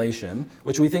simulation,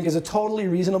 which we think is a totally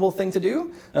reasonable thing to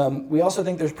do. We also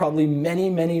think there's probably many,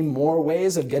 many more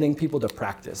ways of getting people to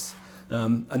practice.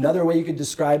 Another way you could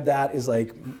describe that is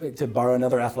to borrow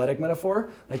another athletic metaphor,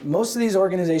 most of these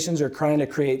organizations are trying to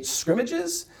create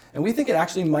scrimmages, and we think it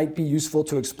actually might be useful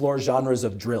to explore genres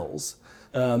of drills.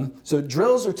 So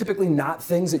drills are typically not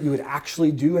things that you would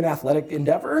actually do in athletic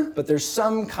endeavor, but there's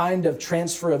some kind of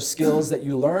transfer of skills that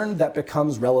you learn that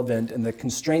becomes relevant, and the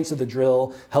constraints of the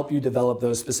drill help you develop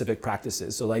those specific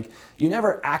practices. So you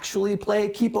never actually play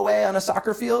keep away on a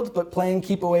soccer field, but playing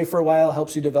keep away for a while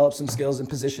helps you develop some skills in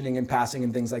positioning and passing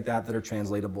and things like that that are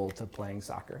translatable to playing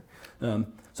soccer.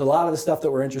 So a lot of the stuff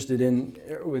that we're interested in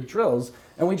with drills,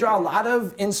 and we draw a lot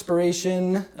of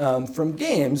inspiration from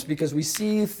games because we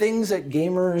see things that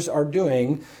gamers are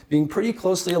doing being pretty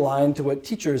closely aligned to what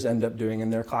teachers end up doing in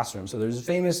their classroom. So there's a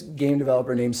famous game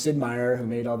developer named Sid Meier who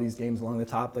made all these games along the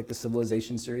top, like the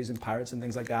Civilization series and Pirates and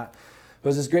things like that.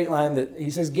 There's this great line that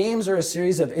he says, games are a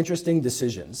series of interesting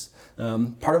decisions.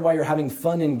 Part of why you're having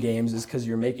fun in games is because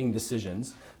you're making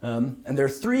decisions. And there are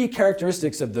 3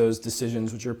 characteristics of those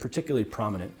decisions which are particularly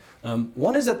prominent.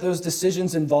 One is that those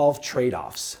decisions involve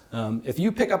trade-offs. If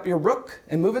you pick up your rook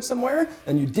and move it somewhere,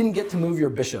 then you didn't get to move your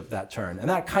bishop that turn, and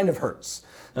that kind of hurts.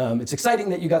 It's exciting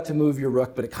that you got to move your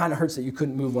rook, but it kind of hurts that you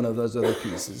couldn't move one of those other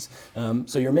pieces.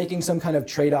 So you're making some kind of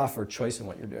trade-off or choice in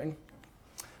what you're doing.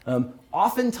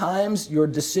 Oftentimes, your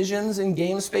decisions in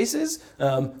game spaces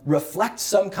reflect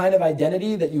some kind of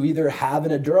identity that you either have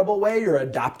in a durable way or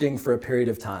adopting for a period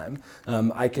of time.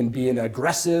 I can be an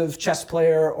aggressive chess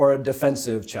player or a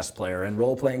defensive chess player. In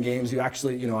role-playing games, you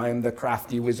actually, I am the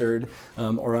crafty wizard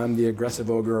or I'm the aggressive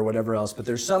ogre or whatever else, but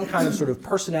there's some kind of sort of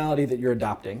personality that you're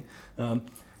adopting.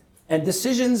 And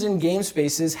decisions in game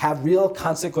spaces have real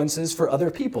consequences for other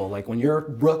people. Like when your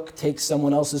rook takes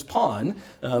someone else's pawn,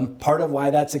 part of why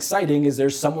that's exciting is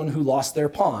there's someone who lost their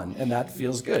pawn, and that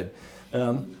feels good.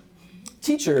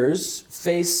 Teachers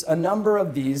face a number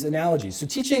of these analogies. So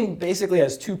teaching basically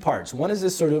has 2 parts. One is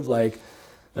this sort of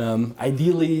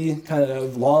ideally kind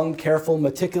of long, careful,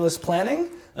 meticulous planning.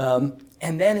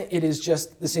 And then it is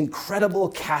just this incredible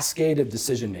cascade of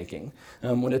decision making.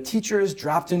 When a teacher is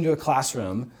dropped into a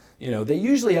classroom, they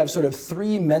usually have sort of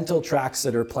 3 mental tracks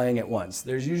that are playing at once.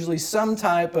 There's usually some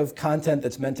type of content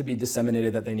that's meant to be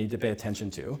disseminated that they need to pay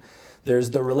attention to.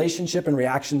 There's the relationship and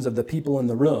reactions of the people in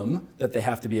the room that they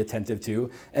have to be attentive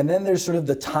to. And then there's sort of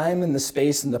the time and the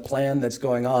space and the plan that's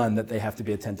going on that they have to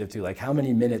be attentive to, like how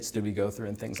many minutes did we go through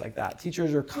and things like that.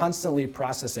 Teachers are constantly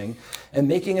processing and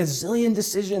making a zillion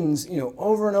decisions,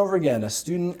 over and over again. A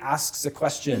student asks a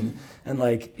question and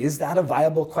is that a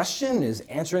viable question? Is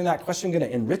answering that question going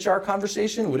to enrich our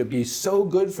conversation? Would it be so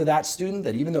good for that student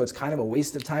that even though it's kind of a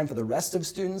waste of time for the rest of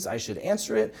students, I should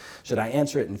answer it? Should I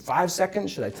answer it in 5 seconds?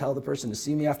 Should I tell the person to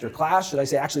see me after class? Should I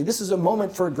say, actually, this is a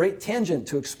moment for a great tangent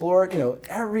to explore,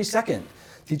 every second?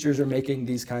 Teachers are making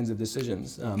these kinds of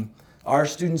decisions. Our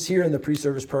students here in the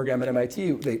pre-service program at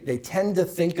MIT, they tend to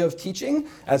think of teaching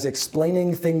as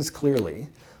explaining things clearly.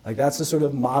 Like that's the sort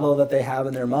of model that they have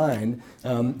in their mind.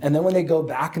 And then when they go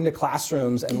back into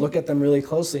classrooms and look at them really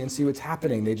closely and see what's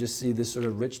happening, they just see this sort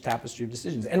of rich tapestry of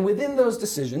decisions. And within those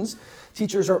decisions,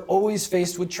 teachers are always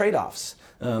faced with trade-offs.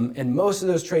 And most of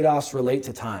those trade-offs relate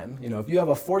to time. You know, if you have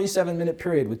a 47-minute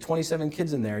period with 27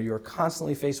 kids in there, you are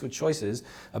constantly faced with choices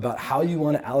about how you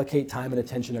want to allocate time and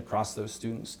attention across those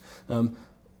students.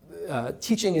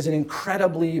 Teaching is an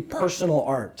incredibly personal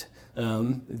art.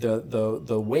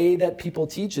 The way that people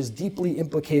teach is deeply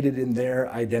implicated in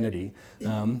their identity.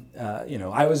 You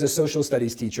know, I was a social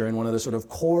studies teacher, and one of the sort of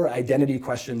core identity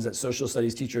questions that social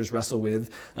studies teachers wrestle with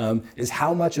is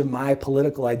how much of my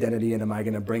political identity am I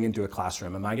going to bring into a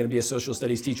classroom? Am I going to be a social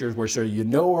studies teacher where sort of you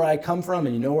know where I come from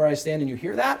and you know where I stand and you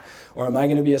hear that? Or am I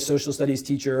going to be a social studies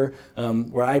teacher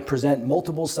where I present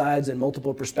multiple sides and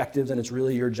multiple perspectives and it's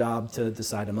really your job to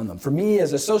decide among them? For me,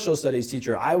 as a social studies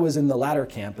teacher, I was in the latter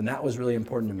camp, and that was really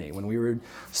important to me. When we were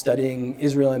studying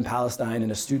Israel and Palestine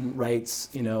and a student writes,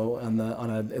 you know, on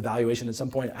an evaluation at some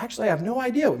point, actually I have no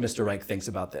idea what Mr. Reich thinks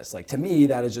about this. Like, to me,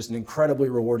 that is just an incredibly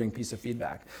rewarding piece of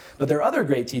feedback. But there are other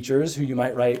great teachers who you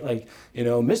might write, like, you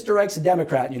know, Mr. Reich's a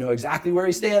Democrat, and you know exactly where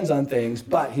he stands on things,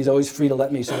 but he's always free to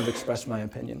let me sort of express my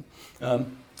opinion.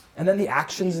 And then the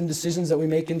actions and decisions that we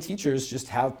make in teachers just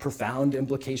have profound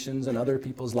implications in other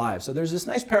people's lives. So there's this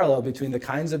nice parallel between the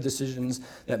kinds of decisions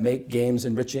that make games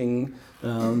enriching,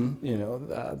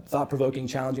 thought-provoking,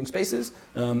 challenging spaces,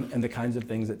 and the kinds of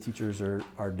things that teachers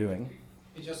are doing.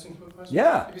 Hey, Justin, quick question.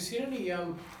 Yeah. Have you seen any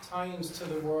tie-ins to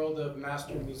the world of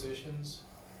master musicians?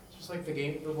 Just like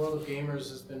the world of gamers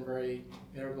has been very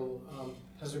integral.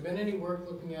 Has there been any work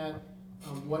looking at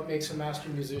what makes a master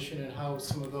musician and how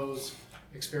some of those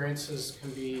experiences can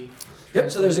be...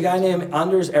 Yep, so there's a guy named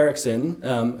Anders Ericsson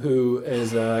who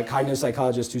is a cognitive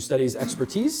psychologist who studies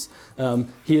expertise.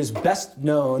 He is best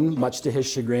known, much to his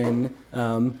chagrin,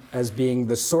 as being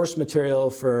the source material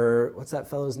for, what's that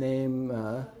fellow's name?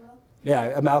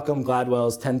 Malcolm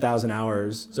Gladwell's 10,000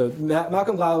 Hours. So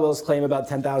Malcolm Gladwell's claim about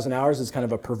 10,000 hours is kind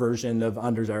of a perversion of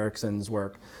Anders Ericsson's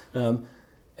work.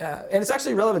 And it's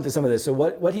actually relevant to some of this. So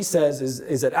what he says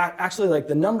is that actually, like,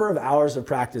 the number of hours of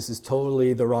practice is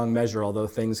totally the wrong measure, although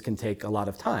things can take a lot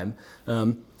of time.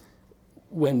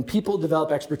 When people develop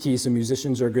expertise, and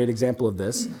musicians are a great example of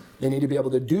this, they need to be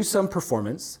able to do some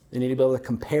performance. They need to be able to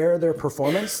compare their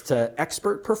performance to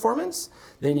expert performance.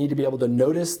 They need to be able to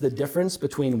notice the difference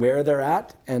between where they're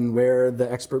at and where the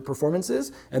expert performance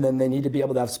is. And then they need to be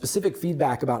able to have specific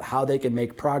feedback about how they can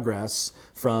make progress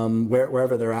from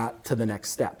wherever they're at to the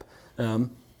next step.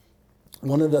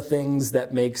 One of the things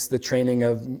that makes the training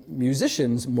of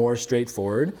musicians more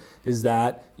straightforward is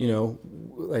that, you know,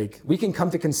 like, we can come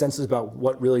to consensus about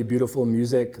what really beautiful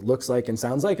music looks like and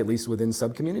sounds like, at least within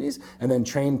sub-communities, and then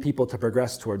train people to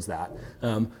progress towards that.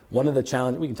 One of the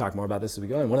challenges, we can talk more about this as we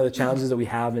go on, one of the challenges that we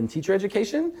have in teacher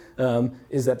education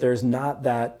is that there's not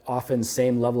that often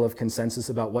same level of consensus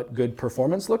about what good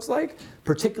performance looks like,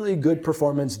 particularly good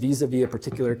performance vis-a-vis a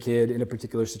particular kid in a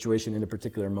particular situation in a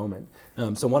particular moment.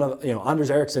 So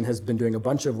Anders Ericsson has been doing a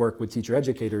bunch of work with teacher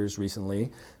educators recently,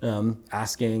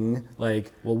 asking,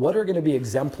 like, well, what are going to be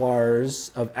exemplars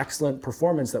of excellent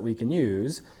performance that we can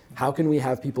use? How can we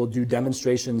have people do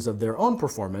demonstrations of their own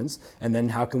performance? And then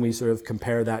how can we sort of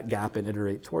compare that gap and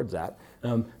iterate towards that?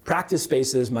 Practice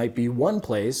spaces might be one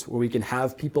place where we can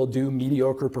have people do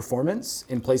mediocre performance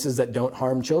in places that don't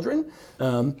harm children.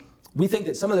 We think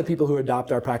that some of the people who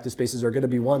adopt our practice spaces are going to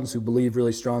be ones who believe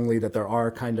really strongly that there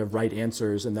are kind of right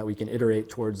answers and that we can iterate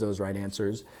towards those right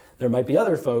answers. There might be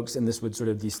other folks, and this would sort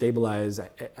of destabilize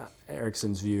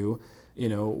Ericsson's view, you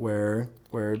know, where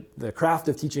the craft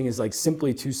of teaching is like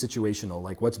simply too situational.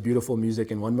 Like, what's beautiful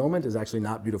music in one moment is actually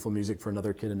not beautiful music for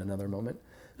another kid in another moment.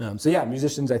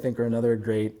 Musicians, I think, are another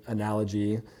great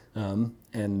analogy, and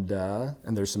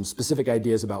there's some specific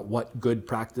ideas about what good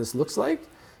practice looks like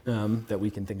that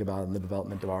we can think about in the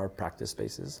development of our practice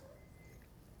spaces.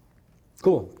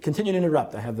 Cool. Continue to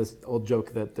interrupt. I have this old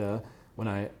joke that when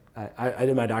I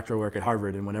did my doctoral work at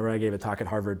Harvard, and whenever I gave a talk at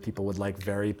Harvard, people would, like,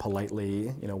 very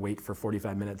politely, you know, wait for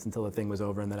 45 minutes until the thing was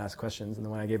over and then ask questions. And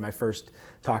then when I gave my first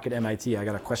talk at MIT, I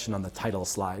got a question on the title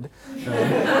slide. And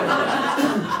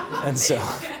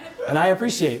I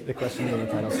appreciate the questions on the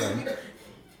title slide.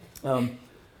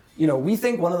 We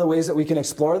think one of the ways that we can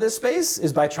explore this space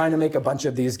is by trying to make a bunch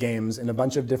of these games in a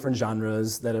bunch of different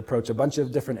genres that approach a bunch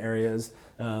of different areas.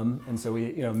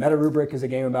 Meta Rubric is a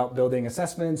game about building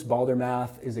assessments. Balder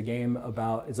Math is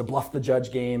a bluff the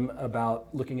judge game about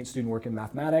looking at student work in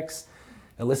mathematics.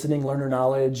 Eliciting learner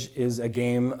knowledge is a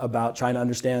game about trying to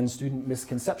understand student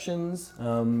misconceptions.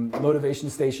 Motivation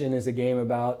Station is a game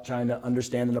about trying to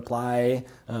understand and apply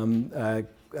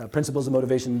Principles of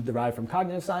Motivation Derived from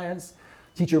Cognitive Science.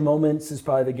 Teacher Moments is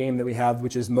probably the game that we have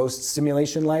which is most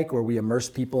simulation-like, where we immerse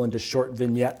people into short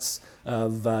vignettes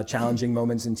of challenging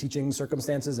moments in teaching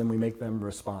circumstances and we make them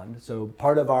respond. So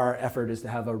part of our effort is to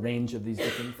have a range of these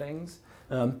different things.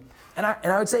 And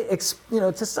I would say,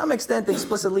 to some extent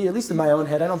explicitly, at least in my own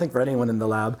head, I don't think for anyone in the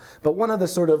lab, but one of the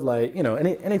sort of like,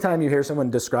 anytime you hear someone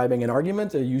describing an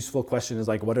argument, a useful question is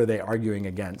like, what are they arguing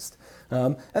against?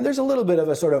 And there's a little bit of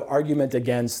a sort of argument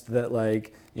against that,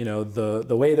 like,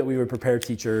 the way that we would prepare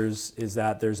teachers is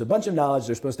that there's a bunch of knowledge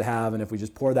they're supposed to have, and if we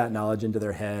just pour that knowledge into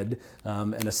their head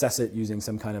and assess it using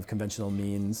some kind of conventional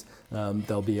means,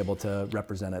 they'll be able to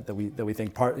represent it. That we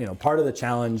think part of the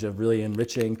challenge of really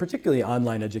enriching, particularly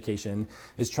online education,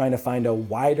 is trying to find a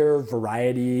wider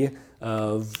variety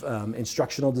of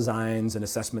instructional designs and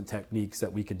assessment techniques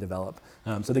that we could develop.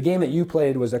 So the game that you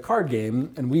played was a card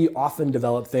game, and we often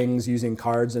develop things using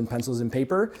cards and pencils and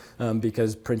paper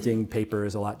because printing paper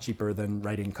is a lot cheaper than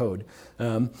writing code,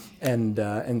 and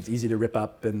it's easy to rip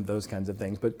up and those kinds of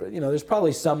things. But there's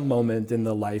probably some moment in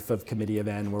the life of Committee of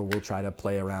N where we'll try to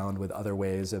play around with other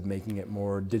ways of making it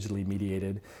more digitally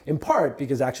mediated, in part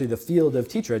because actually the field of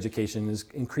teacher education is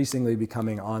increasingly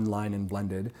becoming online and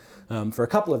blended. For a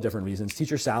couple of different reasons.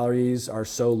 Teacher salaries are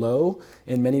so low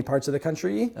in many parts of the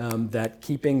country that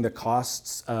keeping the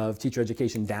costs of teacher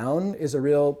education down is a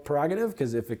real prerogative,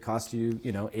 because if it costs you,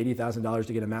 $80,000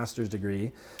 to get a master's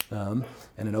degree, and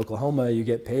in Oklahoma you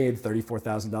get paid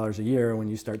 $34,000 a year when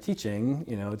you start teaching,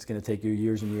 it's going to take you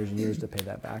years and years and years to pay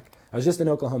that back. I was just in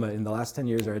Oklahoma. In the last 10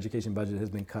 years, our education budget has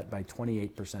been cut by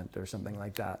 28% or something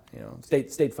like that.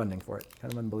 State funding for it,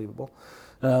 kind of unbelievable.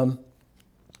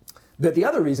 But the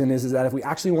other reason is that if we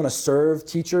actually want to serve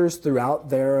teachers throughout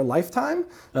their lifetime,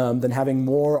 then having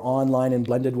more online and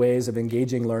blended ways of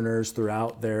engaging learners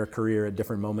throughout their career at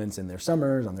different moments in their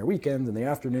summers, on their weekends, in their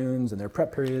afternoons, in their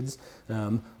prep periods,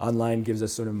 online gives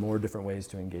us sort of more different ways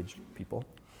to engage people.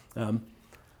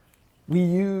 We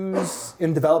use,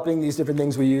 in developing these different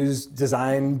things, we use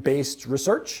design-based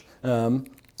research. And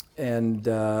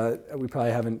we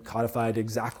probably haven't codified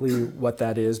exactly what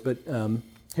that is, but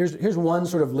here's one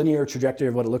sort of linear trajectory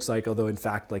of what it looks like, although in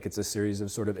fact, like, it's a series of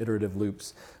sort of iterative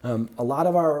loops. A lot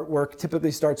of our work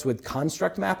typically starts with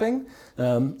construct mapping.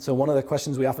 So one of the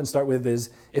questions we often start with is,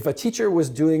 if a teacher was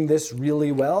doing this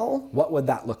really well, what would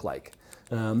that look like?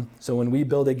 So when we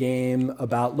build a game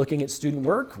about looking at student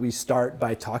work, we start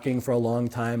by talking for a long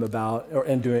time about,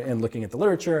 and looking at the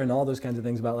literature and all those kinds of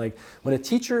things about, like, when a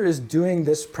teacher is doing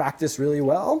this practice really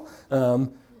well,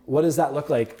 what does that look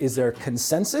like? Is there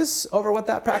consensus over what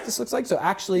that practice looks like? So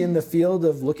actually in the field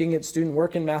of looking at student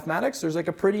work in mathematics, there's like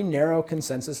a pretty narrow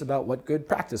consensus about what good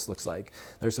practice looks like.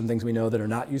 There's some things we know that are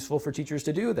not useful for teachers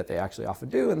to do that they actually often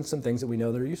do, and some things that we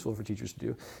know that are useful for teachers to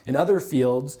do. In other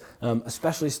fields,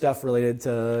 especially stuff related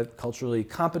to culturally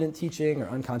competent teaching or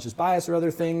unconscious bias or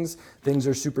other things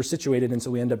are super situated, and so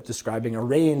we end up describing a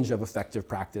range of effective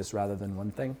practice rather than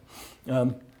one thing.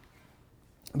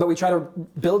 But we try to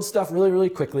build stuff really, really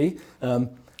quickly.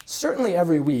 Certainly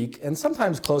every week, and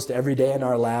sometimes close to every day in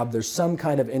our lab, there's some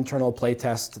kind of internal play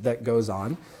test that goes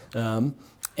on.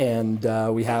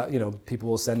 We have, people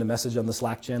will send a message on the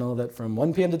Slack channel that from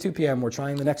 1 p.m. to 2 p.m. we're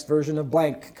trying the next version of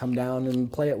blank, come down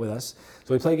and play it with us.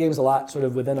 So we play games a lot sort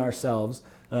of within ourselves.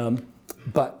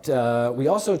 But we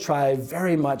also try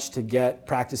very much to get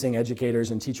practicing educators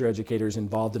and teacher educators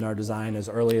involved in our design as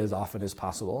early as often as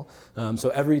possible. So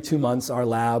every 2 months, our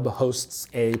lab hosts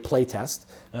a play test.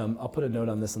 I'll put a note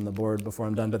on this on the board before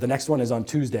I'm done, but the next one is on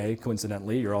Tuesday,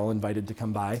 coincidentally. You're all invited to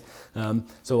come by.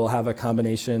 So we'll have a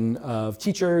combination of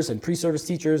teachers and pre-service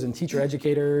teachers and teacher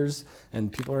educators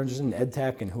and people who are interested in ed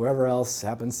tech and whoever else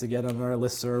happens to get on our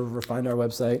listserv or find our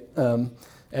website.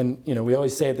 And we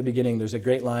always say at the beginning, there's a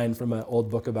great line from an old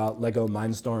book about Lego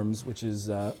Mindstorms, which is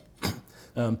the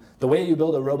way you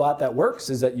build a robot that works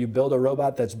is that you build a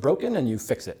robot that's broken and you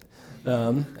fix it.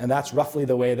 And that's roughly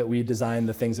the way that we design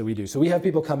the things that we do. So we have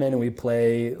people come in and we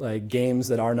play like games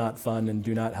that are not fun and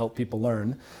do not help people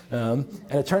learn. And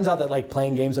it turns out that like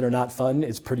playing games that are not fun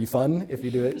is pretty fun if you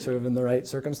do it sort of in the right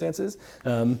circumstances.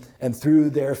 And through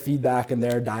their feedback and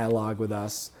their dialogue with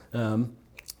us,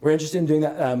 we're interested in doing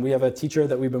that. We have a teacher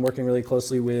that we've been working really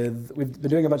closely with. We've been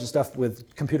doing a bunch of stuff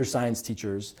with computer science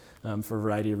teachers for a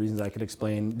variety of reasons I could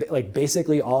explain. Like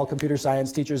basically all computer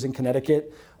science teachers in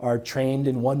Connecticut are trained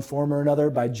in one form or another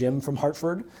by Jim from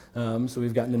Hartford. So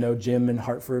we've gotten to know Jim in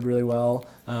Hartford really well.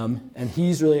 And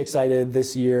he's really excited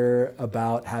this year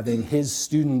about having his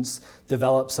students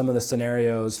develop some of the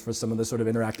scenarios for some of the sort of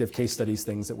interactive case studies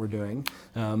things that we're doing.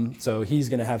 So he's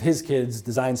going to have his kids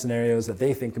design scenarios that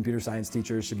they think computer science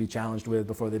teachers should be challenged with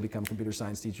before they become computer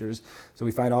science teachers. So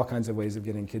we find all kinds of ways of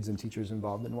getting kids and teachers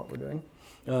involved in what we're doing.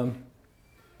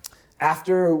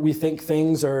 After we think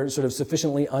things are sort of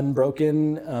sufficiently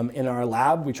unbroken in our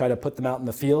lab, we try to put them out in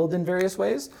the field in various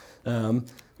ways.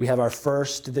 We have our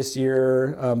first this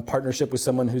year partnership with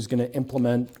someone who's going to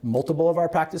implement multiple of our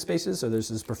practice spaces. So there's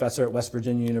this professor at West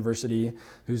Virginia University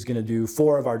who's going to do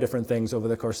 4 of our different things over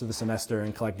the course of the semester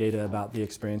and collect data about the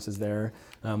experiences there.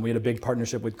 We had a big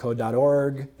partnership with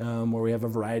Code.org where we have a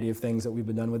variety of things that we've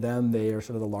been done with them. They are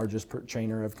sort of the largest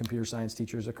trainer of computer science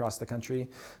teachers across the country.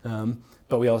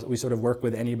 But we sort of work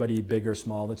with anybody big or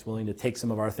small that's willing to take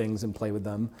some of our things and play with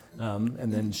them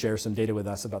and then share some data with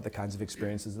us about the kinds of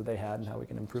experiences that they had and how we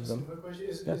can improve them. Quick question,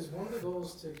 is one of the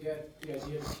goals to get the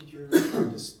idea of teacher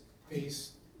practice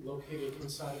space located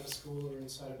inside of a school or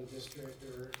inside of a district,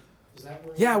 or is that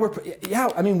where?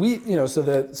 I mean,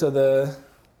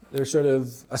 there's sort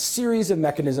of a series of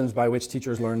mechanisms by which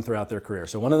teachers learn throughout their career.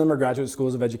 So one of them are graduate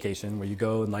schools of education, where you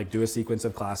go and like do a sequence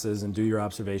of classes and do your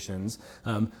observations.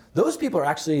 Those people are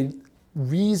actually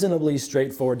reasonably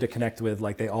straightforward to connect with.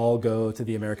 Like they all go to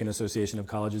the American Association of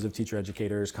Colleges of Teacher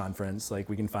Educators conference. Like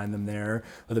we can find them there.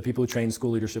 Or the people who train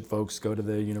school leadership folks go to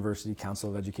the University Council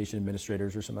of Education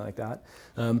Administrators or something like that.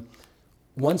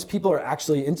 Once people are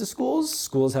actually into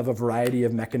schools have a variety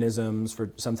of mechanisms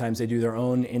for, sometimes they do their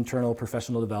own internal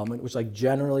professional development, which like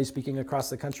generally speaking across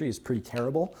the country is pretty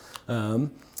terrible.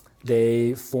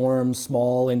 They form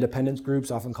small independence groups,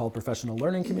 often called professional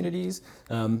learning communities.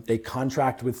 They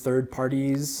contract with third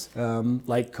parties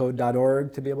like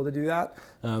Code.org to be able to do that.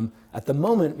 At the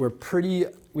moment,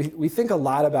 we think a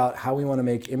lot about how we want to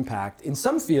make impact. In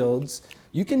some fields,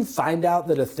 you can find out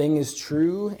that a thing is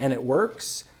true and it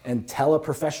works and tell a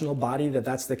professional body that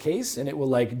that's the case, and it will,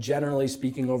 like, generally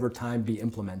speaking, over time be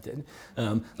implemented.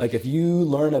 Like if you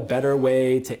learn a better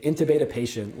way to intubate a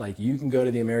patient, like you can go to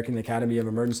the American Academy of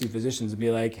Emergency Physicians and be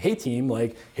like, hey team,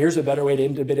 like here's a better way to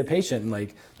intubate a patient, and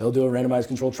like they'll do a randomized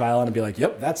controlled trial and be like,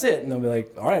 yep, that's it, and they'll be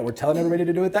like, all right, we're telling everybody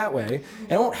to do it that way.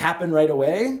 And it won't happen right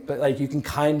away, but like you can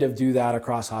kind of do that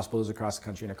across hospitals, across the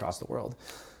country, and across the world.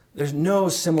 There's no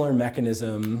similar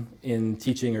mechanism in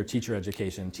teaching or teacher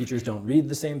education. Teachers don't read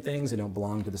the same things. They don't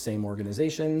belong to the same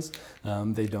organizations.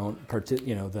 They don't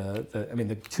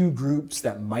the 2 groups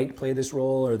that might play this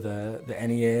role are the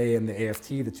NEA and the AFT,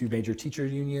 the 2 major teacher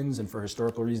unions, and for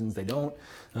historical reasons they don't.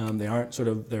 They aren't sort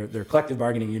of, they're collective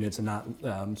bargaining units and not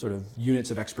sort of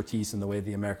units of expertise in the way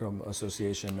the American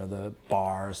Association or the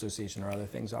Bar Association or other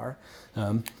things are.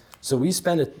 So we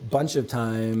spend a bunch of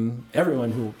time,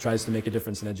 everyone who tries to make a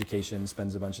difference in education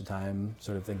spends a bunch of time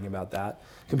sort of thinking about that.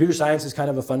 Computer science is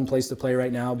kind of a fun place to play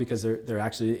right now because there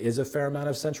actually is a fair amount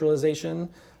of centralization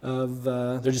of,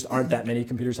 there just aren't that many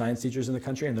computer science teachers in the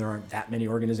country, and there aren't that many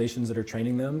organizations that are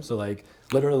training them. So like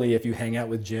literally if you hang out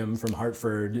with Jim from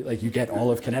Hartford, like you get all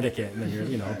of Connecticut, and then you're,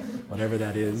 whatever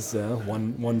that is,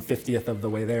 1/50th of the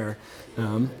way there.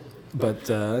 But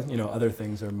other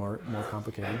things are more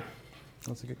complicated.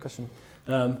 That's a good question.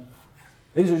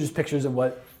 These are just pictures of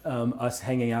what us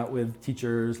hanging out with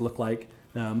teachers look like.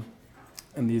 And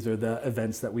these are the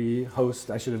events that we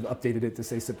host. I should have updated it to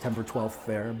say September 12th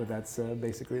there, but that's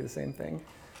basically the same thing.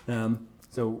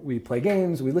 So we play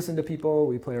games, we listen to people,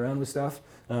 we play around with stuff.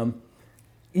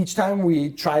 Each time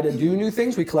we try to do new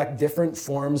things, we collect different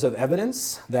forms of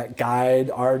evidence that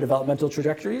guide our developmental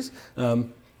trajectories.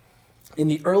 In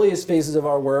the earliest phases of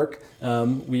our work,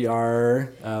 we are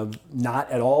not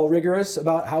at all rigorous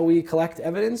about how we collect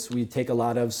evidence. We take a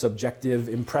lot of subjective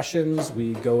impressions.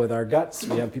 We go with our guts.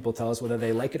 We have people tell us whether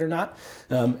they like it or not,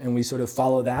 and we sort of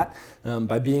follow that.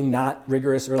 By being not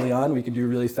rigorous early on, we can do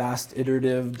really fast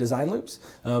iterative design loops.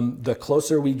 The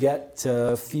closer we get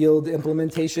to field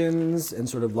implementations and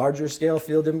sort of larger scale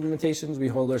field implementations, we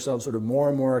hold ourselves sort of more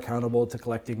and more accountable to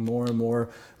collecting more and more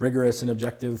rigorous and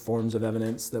objective forms of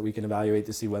evidence that we can evaluate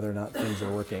to see whether or not things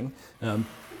are working.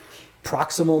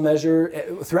 proximal measure,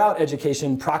 throughout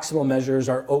education, proximal measures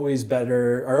are always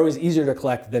easier to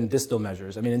collect than distal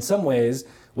measures. I mean, in some ways,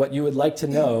 what you would like to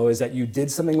know is that you did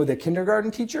something with a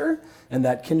kindergarten teacher, and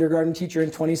that kindergarten teacher in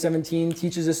 2017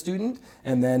 teaches a student,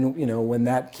 and then, when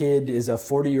that kid is a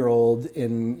 40-year-old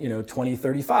in,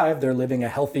 2035, they're living a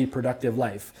healthy, productive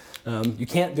life. You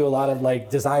can't do a lot of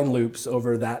design loops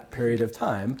over that period of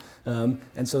time.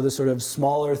 And so the sort of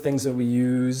smaller things that we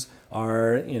use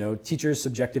are, teachers'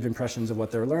 subjective impressions of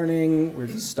what they're learning. We're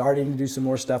starting to do some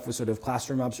more stuff with sort of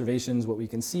classroom observations, what we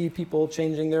can see people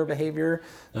changing their behavior.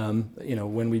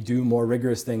 When we do more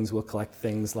rigorous things, we'll collect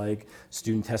things like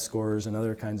student test scores and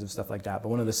other kinds of stuff like that. But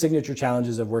one of the signature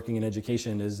challenges of working in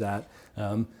education is that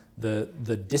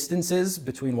the distances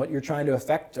between what you're trying to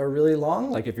affect are really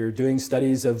long. Like if you're doing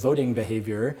studies of voting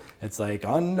behavior, it's like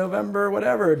on November,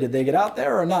 whatever, did they get out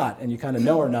there or not? And you kind of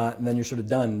know or not, and then you're sort of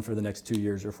done for the next 2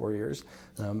 years or 4 years.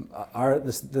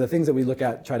 The things that we look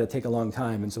at try to take a long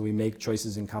time, and so we make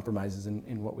choices and compromises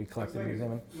in what we collect and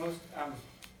examine. Most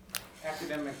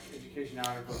academic education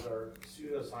articles are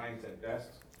pseudoscience at best.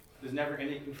 There's never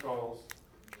any controls.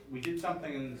 We did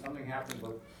something and something happened,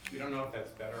 but we don't know if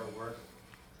that's better or worse.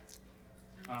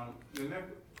 The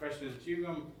next question is, do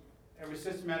you ever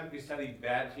systematically study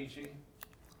bad teaching?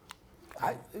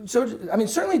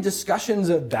 Certainly discussions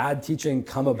of bad teaching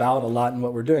come about a lot in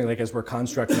what we're doing. Like as we're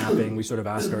construct mapping, we sort of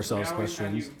ask ourselves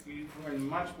questions. You learn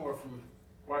much more from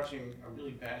watching a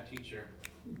really bad teacher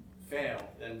fail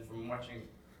than from watching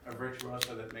a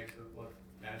virtuoso that makes it look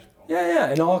magical.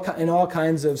 Yeah, in all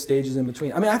kinds of stages in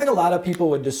between. I mean, I think a lot of people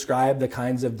would describe the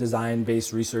kinds of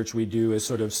design-based research we do as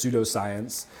sort of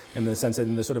pseudoscience, in the sense that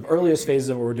in the sort of earliest phases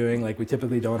of what we're doing, we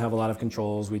typically don't have a lot of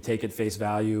controls. We take at face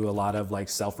value a lot of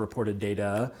self-reported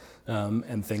data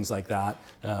and things like that.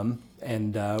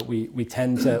 We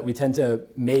tend to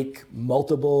make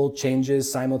multiple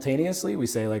changes simultaneously. We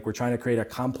say we're trying to create a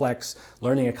complex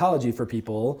learning ecology for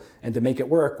people, and to make it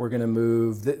work, we're going to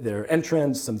move their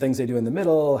entrance, some things they do in the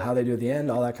middle, how they do at the end,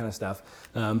 all that kind of stuff.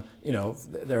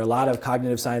 There are a lot of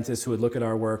cognitive scientists who would look at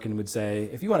our work and would say,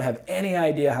 if you want to have any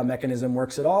idea how mechanism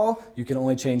works at all, you can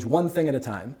only change one thing at a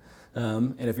time.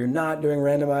 And if you're not doing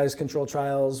randomized control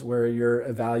trials where you're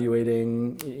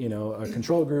evaluating, a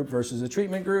control group versus a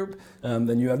treatment group,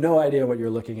 then you have no idea what you're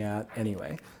looking at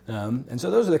anyway. And so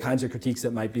those are the kinds of critiques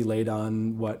that might be laid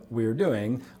on what we're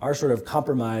doing. Our sort of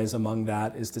compromise among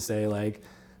that is to say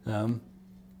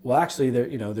well, actually,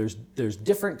 there's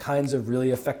different kinds of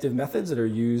really effective methods that are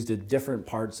used at different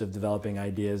parts of developing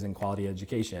ideas in quality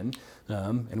education.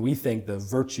 And we think the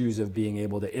virtues of being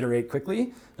able to iterate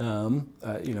quickly,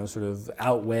 sort of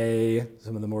outweigh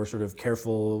some of the more sort of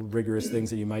careful, rigorous things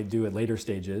that you might do at later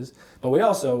stages. But we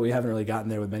haven't really gotten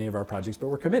there with many of our projects, but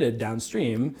we're committed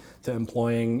downstream to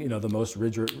employing, the most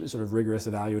rigorous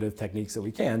evaluative techniques that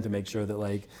we can to make sure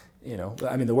that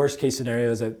the worst case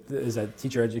scenario is that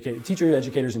teacher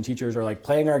educators and teachers are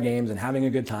playing our games and having a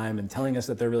good time and telling us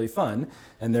that they're really fun,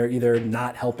 and they're either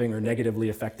not helping or negatively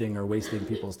affecting or wasting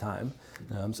people's time.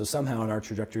 So somehow in our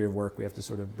trajectory of work, we have to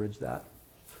sort of bridge that.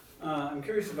 I'm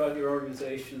curious about your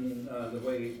organization, the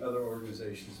way other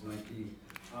organizations might be.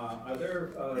 Are there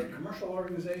commercial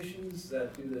organizations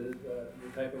that do the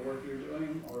type of work you're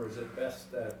doing, or is it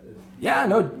best that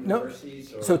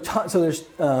universities? So there's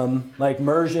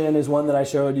Mersion is one that I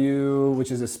showed you,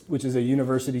 which is a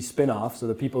university spin-off. So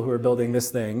the people who are building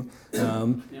this thing,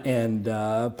 and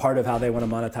part of how they want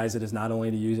to monetize it is not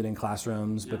only to use it in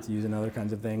classrooms, but to use in other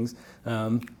kinds of things.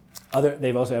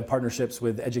 They've also had partnerships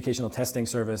with Educational Testing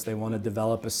Service. They want to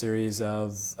develop a series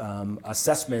of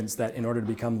assessments that in order to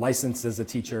become licensed as a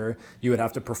teacher, you would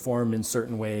have to perform in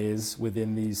certain ways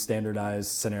within these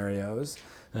standardized scenarios.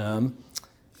 So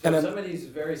somebody's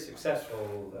very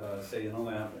successful, say in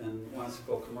OLAP, and wants to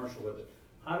go commercial with it.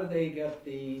 How do they get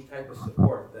the type of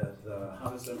support how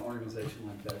does an organization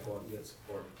like that go out and get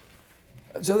support?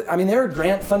 So, they're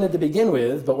grant funded to begin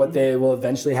with, but what they will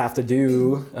eventually have to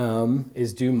do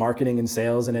is do marketing and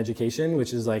sales and education,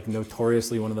 which is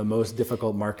notoriously one of the most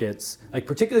difficult markets.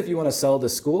 Particularly if you want to sell to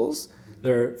schools,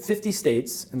 there are 50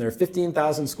 states and there are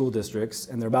 15,000 school districts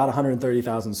and there are about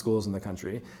 130,000 schools in the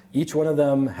country. Each one of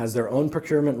them has their own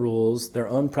procurement rules, their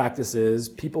own practices,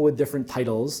 people with different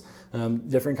titles,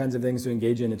 different kinds of things to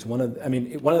engage in. It's one of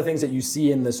the things that you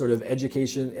see in the sort of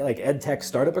education, ed tech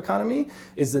startup economy,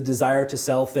 is the desire to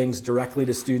sell things directly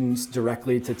to students,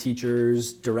 directly to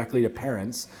teachers, directly to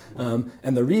parents.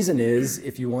 And the reason is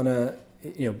if you want to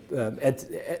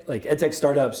like edtech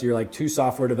startups, you're like 2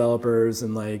 software developers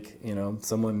and like,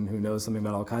 someone who knows something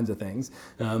about all kinds of things.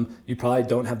 You probably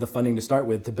don't have the funding to start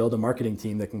with to build a marketing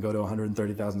team that can go to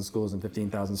 130,000 schools and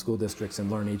 15,000 school districts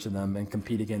and learn each of them and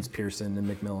compete against Pearson and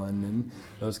Macmillan and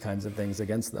those kinds of things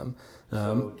against them.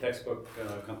 So textbook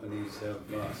companies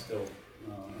have still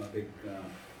a big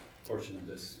portion of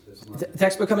this market.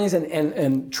 Textbook companies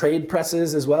and trade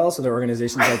presses as well. So there are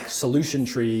organizations like Solution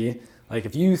Tree. Like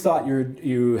if you thought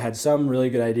you had some really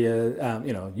good idea,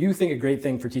 you think a great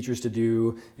thing for teachers to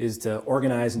do is to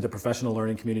organize into professional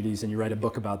learning communities, and you write a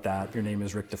book about that. Your name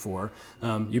is Rick DeFore.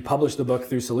 You publish the book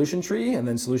through Solution Tree, and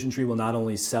then Solution Tree will not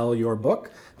only sell your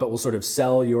book, but will sort of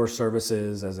sell your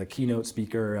services as a keynote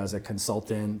speaker, as a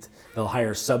consultant. They'll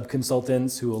hire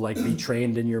sub-consultants who will like be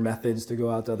trained in your methods to go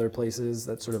out to other places.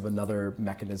 That's sort of another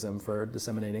mechanism for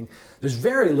disseminating. There's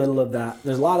very little of that.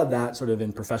 There's a lot of that sort of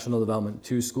in professional development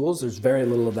to schools. There's very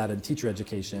little of that in teacher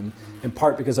education, in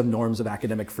part because of norms of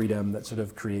academic freedom that sort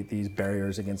of create these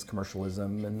barriers against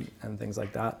commercialism and things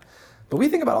like that. But we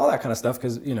think about all that kind of stuff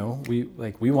because we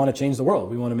want to change the world.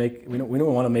 We don't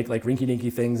want to make like rinky-dinky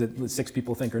things that 6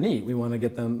 people think are neat. We want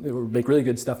to make really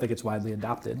good stuff that gets widely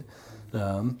adopted.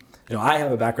 I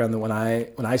have a background that when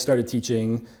I started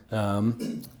teaching,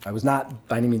 I was not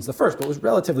by any means the first, but was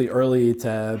relatively early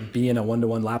to be in a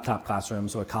one-to-one laptop classroom.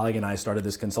 So a colleague and I started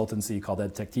this consultancy called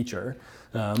EdTech Teacher,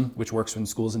 which works in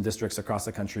schools and districts across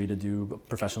the country to do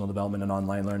professional development and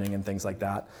online learning and things like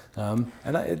that.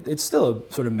 It's still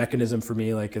a sort of mechanism for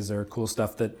me, like is there cool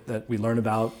stuff that we learn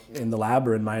about in the lab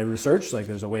or in my research? Like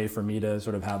there's a way for me to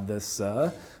sort of have this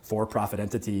for-profit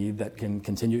entity that can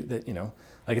continue that,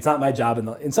 like it's not my job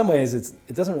in some ways it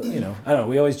doesn't, I don't know,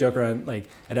 we always joke around like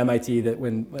at MIT that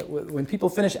when people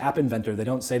finish App Inventor, they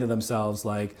don't say to themselves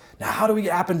like, now how do we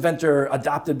get App Inventor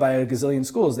adopted by a gazillion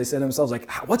schools? They say to themselves like,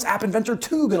 what's App Inventor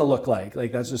 2 gonna look like?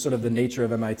 Like that's just sort of the nature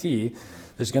of MIT.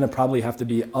 There's gonna probably have to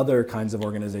be other kinds of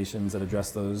organizations that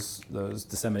address those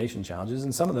dissemination challenges,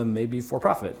 and some of them may be for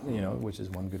profit, which is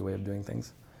one good way of doing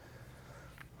things.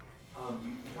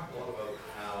 You talk a lot about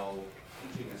how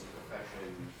teaching as a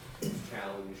profession is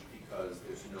challenged because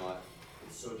it's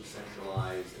so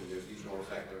decentralized and there's these norms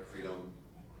of academic freedom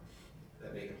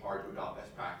that make it hard to adopt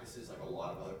best practices like a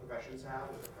lot of other professions have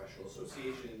with professional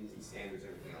associations and standards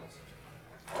and everything else.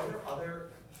 Are there other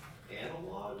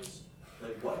analogs?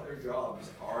 Like what other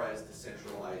jobs are as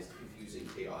decentralized, confusing,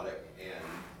 chaotic, and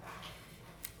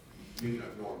maybe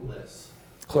not normless?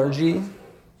 Clergy.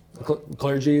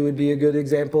 Clergy would be a good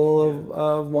example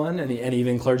of one, and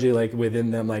even clergy, like within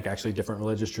them, like actually different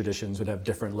religious traditions would have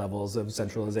different levels of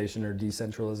centralization or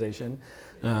decentralization.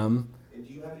 And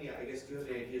do you have any ideas, or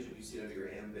do you see it under your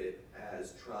ambit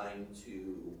as trying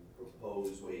to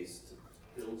propose ways to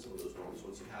build some of those norms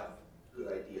once you have good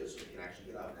ideas so you can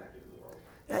actually get out and active in the world?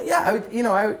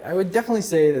 Yeah, I would definitely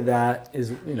say that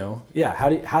is,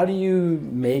 how do you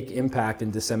make impact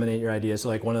and disseminate your ideas? So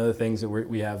like one of the things that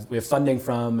we have funding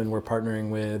from, and we're partnering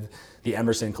with the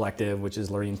Emerson Collective, which is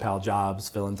Laureen Powell Jobs'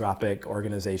 philanthropic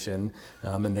organization,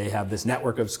 and they have this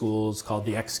network of schools called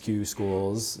the XQ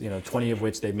schools, 20 of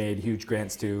which they've made huge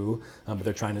grants to, but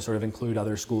they're trying to sort of include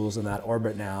other schools in that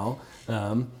orbit now.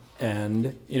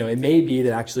 And it may be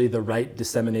that actually the right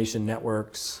dissemination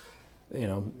networks,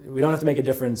 we don't have to make a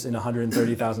difference in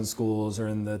 130,000 schools or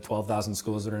in the 12,000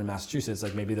 schools that are in Massachusetts.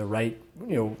 Like maybe the right,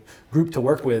 group to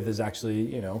work with is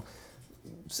actually,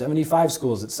 75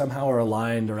 schools that somehow are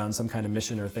aligned around some kind of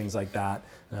mission or things like that.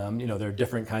 There are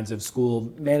different kinds of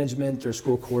school management or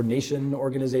school coordination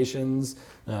organizations.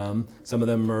 Some of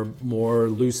them are more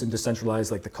loose and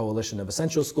decentralized, like the Coalition of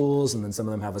Essential Schools, and then some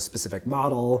of them have a specific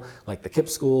model, like the KIPP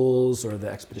schools or the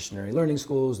Expeditionary Learning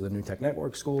Schools or the New Tech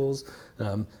Network schools.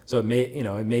 So it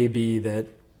may be that,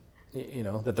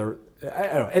 that I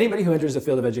don't know, anybody who enters the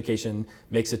field of education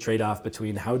makes a trade-off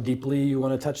between how deeply you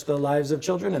want to touch the lives of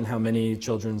children and how many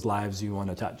children's lives you want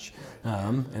to touch.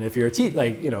 And if you're a teacher,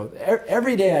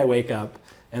 every day I wake up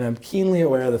and I'm keenly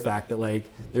aware of the fact that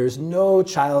there's no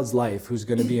child's life who's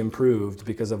going to be improved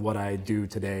because of what I do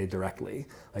today directly.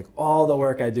 Like all the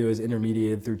work I do is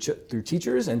intermediated through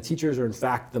teachers, and teachers are in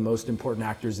fact the most important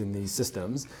actors in these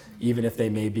systems, even if they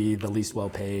may be the least well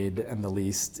paid and the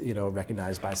least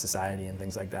recognized by society and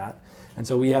things like that. And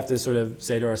so we have to sort of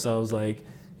say to ourselves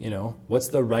what's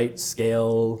the right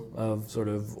scale of sort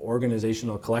of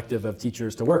organizational collective of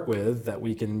teachers to work with that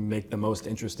we can make the most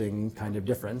interesting kind of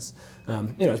difference.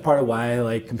 It's part of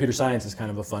why computer science is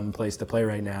kind of a fun place to play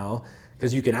right now,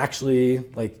 because you can actually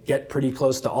get pretty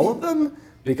close to all of them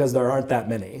because there aren't that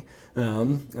many,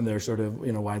 and they're sort of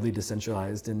widely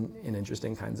decentralized in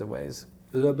interesting kinds of ways.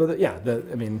 But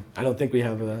I don't think we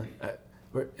have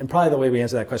and probably the way we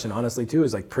answer that question honestly too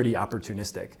is like pretty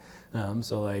opportunistic.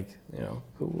 So like,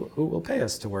 who will pay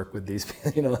us to work with these?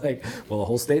 Like, will the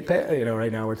whole state pay?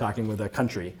 Right now we're talking with a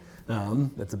country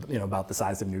that's about the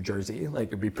size of New Jersey. Like,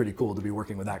 it'd be pretty cool to be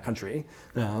working with that country.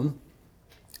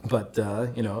 But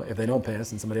if they don't pay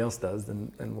us and somebody else does,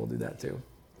 then we'll do that too.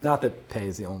 Not that pay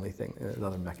is the only thing. There's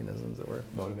other mechanisms that we're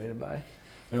motivated by.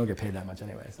 We don't get paid that much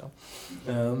anyway, so.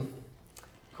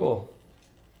 Cool.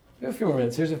 We have a few more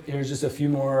minutes. Here's just a few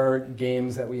more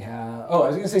games that we have. Oh, I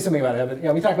was going to say something about evidence.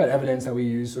 Yeah, we talked about evidence, how we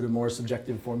use sort of more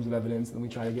subjective forms of evidence, and then we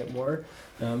try to get more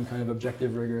kind of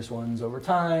objective, rigorous ones over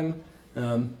time.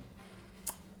 One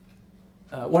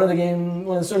of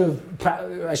the sort of,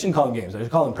 I shouldn't call them games, I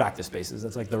should call them practice spaces.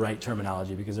 That's like the right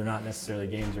terminology because they're not necessarily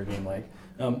games or game-like.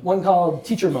 One called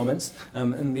Teacher Moments,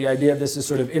 and the idea of this is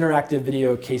sort of interactive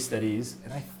video case studies.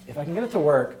 And if I can get it to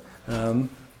work,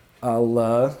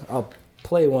 I'll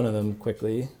play one of them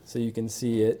quickly so you can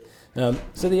see it.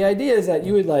 So the idea is that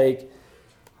you would like,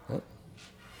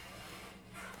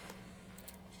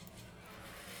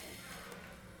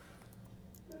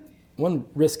 one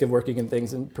risk of working in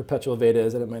things in perpetual beta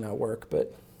is that it might not work,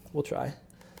 but we'll try.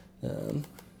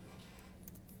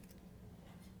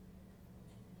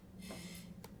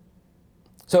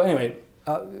 So anyway,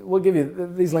 we'll give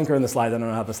you, these links are in the slides. I don't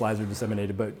know how the slides are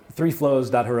disseminated, but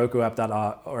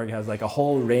 3flows.herokuapp.org has like a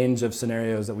whole range of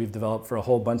scenarios that we've developed for a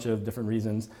whole bunch of different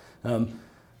reasons.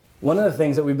 One of the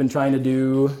things that we've been trying to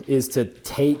do is to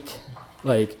take,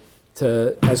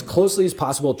 to as closely as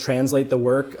possible translate the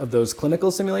work of those clinical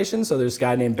simulations. So there's a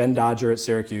guy named Ben Dodger at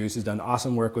Syracuse who's done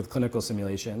awesome work with clinical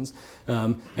simulations.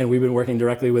 And we've been working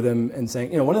directly with him and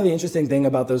saying, one of the interesting things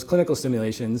about those clinical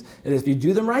simulations is if you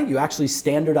do them right, you actually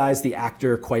standardize the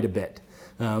actor quite a bit.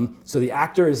 So the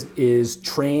actor is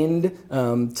trained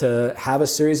to have a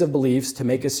series of beliefs, to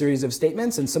make a series of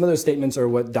statements, and some of those statements are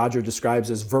what Dodger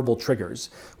describes as verbal triggers,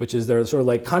 which is they're sort of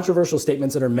like controversial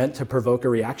statements that are meant to provoke a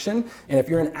reaction. And if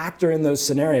you're an actor in those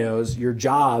scenarios, your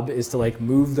job is to like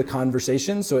move the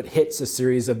conversation so it hits a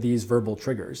series of these verbal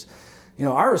triggers.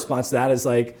 Our response to that is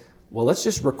like, well, let's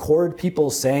just record people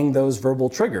saying those verbal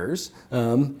triggers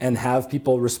and have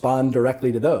people respond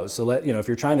directly to those. So if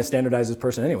you're trying to standardize this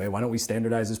person anyway, why don't we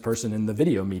standardize this person in the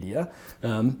video media?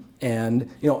 And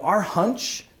our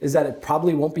hunch is that it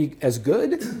probably won't be as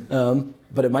good,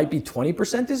 but it might be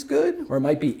 20% as good, or it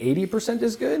might be 80%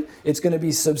 as good. It's going to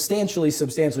be substantially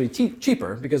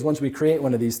cheaper because once we create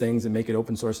one of these things and make it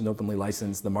open source and openly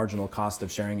licensed, the marginal cost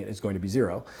of sharing it is going to be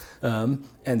zero.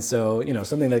 And so,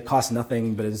 something that costs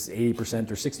nothing but is 80%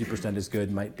 or 60% as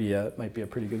good might be a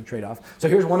pretty good trade-off. So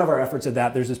here's one of our efforts at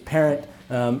that. There's this parent.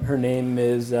 Her name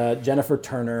is Jennifer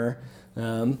Turner.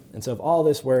 And so if all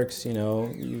this works,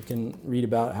 you can read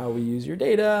about how we use your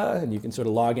data and you can sort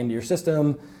of log into your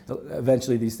system.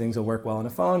 Eventually these things will work well on a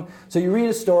phone. So you read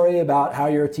a story about how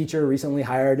you're a teacher recently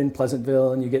hired in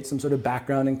Pleasantville and you get some sort of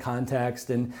background and context.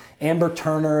 And Amber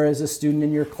Turner is a student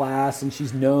in your class and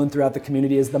she's known throughout the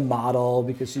community as the model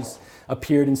because she's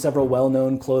appeared in several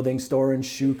well-known clothing store and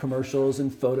shoe commercials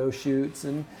and photo shoots.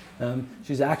 And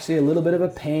she's actually a little bit of a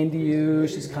pain to you.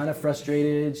 She's kind of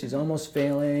frustrated. She's almost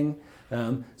failing.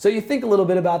 So you think a little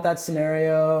bit about that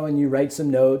scenario and you write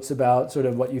some notes about sort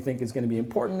of what you think is going to be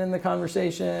important in the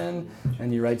conversation,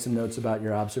 and you write some notes about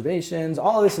your observations.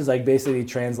 All of this is like basically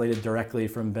translated directly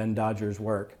from Ben Dodger's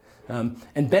work.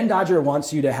 And Ben Dodger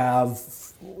wants you to have,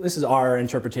 this is our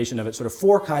interpretation of it, sort of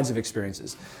 4 kinds of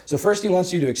experiences. So first he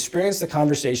wants you to experience the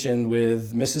conversation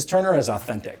with Mrs. Turner as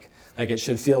authentic. Like it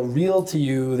should feel real to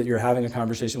you that you're having a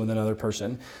conversation with another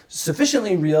person.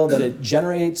 Sufficiently real that it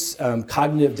generates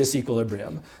cognitive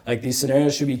disequilibrium. Like these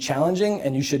scenarios should be challenging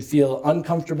and you should feel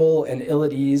uncomfortable and ill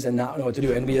at ease and not know what to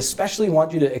do. And we especially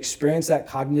want you to experience that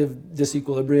cognitive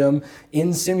disequilibrium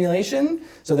in simulation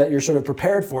so that you're sort of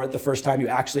prepared for it the first time you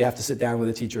actually have to sit down with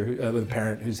a teacher, with a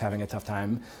parent who's having a tough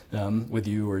time with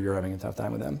you or you're having a tough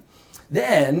time with them.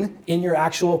 Then in your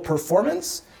actual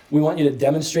performance, we want you to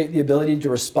demonstrate the ability to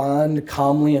respond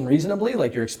calmly and reasonably,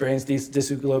 like you're experiencing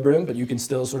disequilibrium, but you can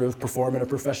still sort of perform in a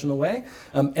professional way.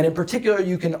 And in particular,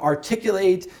 you can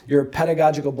articulate your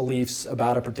pedagogical beliefs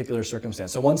about a particular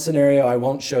circumstance. So one scenario I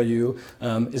won't show you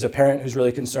is a parent who's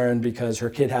really concerned because her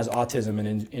kid has autism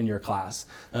in your class.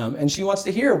 And she wants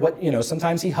to hear what,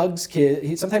 sometimes he hugs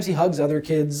sometimes he hugs other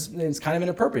kids, and it's kind of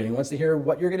inappropriate. He wants to hear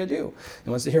what you're going to do. He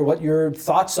wants to hear what your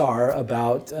thoughts are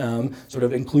about sort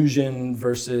of inclusion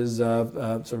versus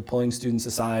sort of pulling students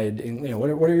aside.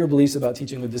 What are your beliefs about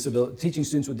teaching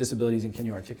students with disabilities, and can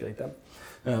you articulate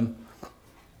them?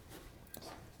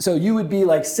 So you would be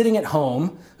like sitting at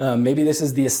home. Maybe this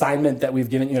is the assignment that we've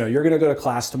given. You're going to go to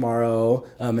class tomorrow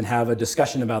and have a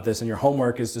discussion about this. And your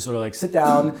homework is to sort of like sit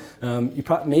down.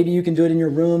 Maybe you can do it in your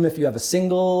room if you have a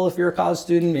single. If you're a college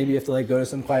student, maybe you have to like go to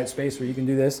some quiet space where you can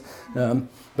do this.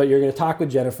 But you're going to talk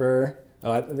with Jennifer.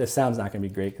 Oh, this sound's not going to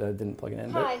be great because I didn't plug it in.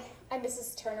 Hi, I'm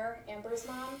Mrs. Turner, Amber's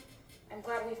mom. I'm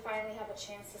glad we finally have a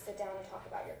chance to sit down and talk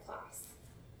about your class.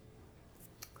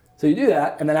 So you do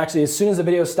that, and then actually as soon as the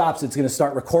video stops, it's going to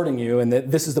start recording you, and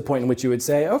this is the point in which you would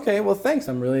say, okay, well, thanks.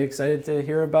 I'm really excited to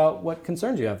hear about what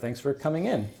concerns you have. Thanks for coming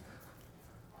in.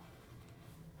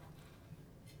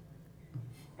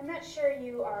 I'm not sure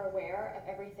you are aware of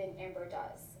everything Amber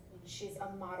does. She's a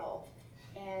model,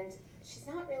 and she's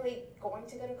not really going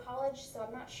to go to college, so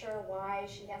I'm not sure why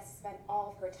she has to spend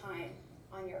all of her time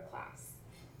on your class.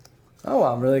 Oh,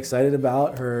 well, I'm really excited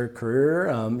about her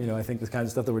career. I think this kind of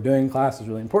stuff that we're doing in class is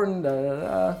really important.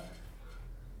 I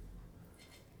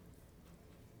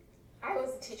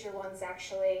was a teacher once,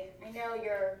 actually. I know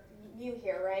you're new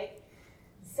here, right?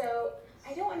 So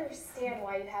I don't understand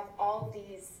why you have all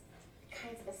these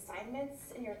kinds of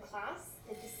assignments in your class.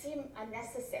 They just seem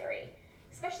unnecessary,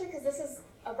 especially because this is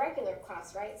a regular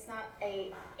class, right? It's not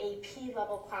a AP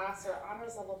level class or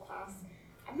honors level class.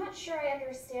 I'm not sure I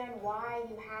understand why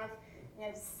you have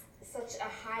such a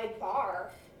high bar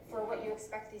for what you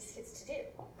expect these kids to do.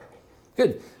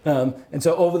 Good. And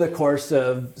so over the course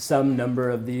of some number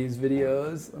of these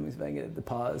videos, let me see if I can get it to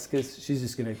pause, because she's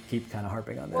just going to keep kind of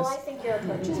harping on this. Well, I think your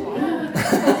approach is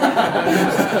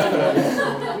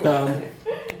wrong.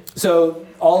 So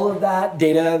all of that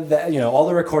data, all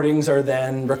the recordings are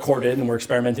then recorded, and we're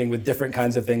experimenting with different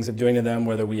kinds of things of doing to them,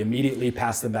 whether we immediately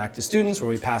pass them back to students or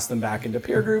we pass them back into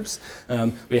peer groups.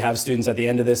 We have students at the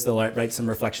end of this, they'll write some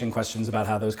reflection questions about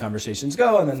how those conversations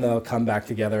go, and then they'll come back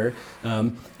together.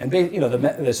 The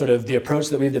approach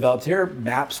that we've developed here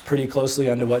maps pretty closely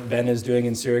onto what Ben is doing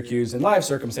in Syracuse in live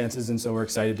circumstances, and so we're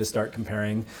excited to start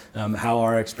comparing how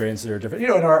our experiences are different.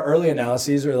 In our early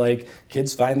analyses are like,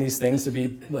 kids find these things to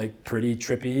be like pretty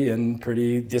trippy and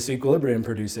pretty disequilibrium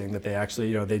producing, that they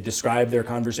actually, they describe their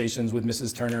conversations with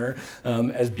Mrs. Turner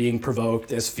as being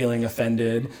provoked, as feeling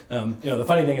offended. The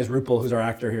funny thing is Rupal, who's our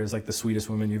actor here, is like the sweetest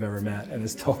woman you've ever met, and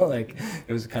it's told like,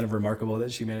 it was kind of remarkable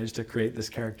that she managed to create this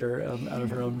character out of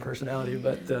her own personality,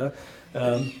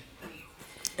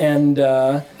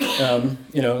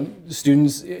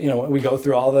 students, we go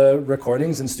through all the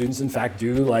recordings, and students in fact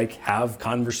do like have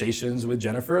conversations with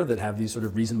Jennifer that have these sort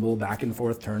of reasonable back and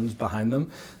forth turns behind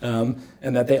them,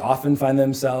 and that they often find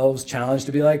themselves challenged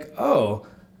to be like, oh,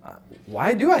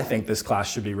 why do I think this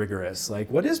class should be rigorous? Like,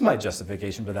 what is my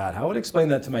justification for that? How would I explain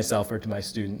that to myself or to my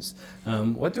students?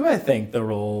 What do I think the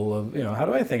role of, how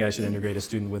do I think I should integrate a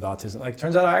student with autism? Like,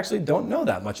 turns out I actually don't know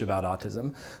that much about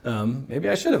autism. Maybe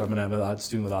I should have. I'm going to have a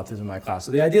student with autism in my class.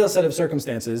 So the ideal set of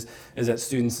circumstances is that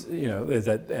students, is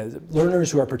that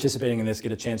learners who are participating in this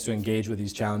get a chance to engage with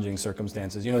these challenging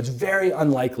circumstances. It's very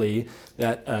unlikely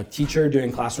that a teacher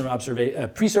doing a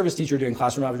pre-service teacher doing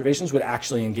classroom observations would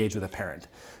actually engage with a parent.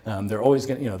 They're always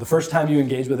going to, the first time you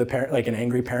engage with a parent, like an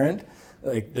angry parent,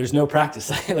 like there's no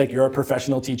practice. Like you're a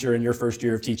professional teacher in your first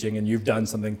year of teaching and you've done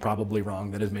something probably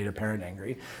wrong that has made a parent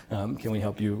angry. Can we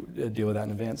help you deal with that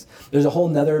in advance? There's a whole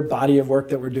nother body of work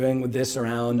that we're doing with this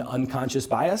around unconscious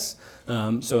bias.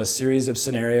 So a series of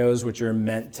scenarios which are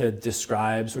meant to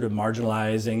describe sort of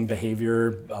marginalizing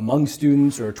behavior among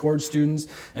students or towards students,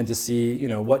 and to see,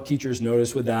 what teachers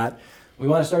notice with that. We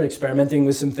want to start experimenting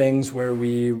with some things where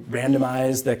we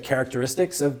randomize the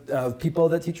characteristics of people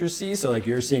that teachers see. So like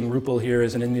you're seeing Rupal here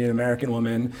as an Indian American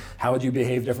woman. How would you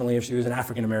behave differently if she was an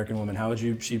African American woman? How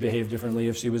would she behave differently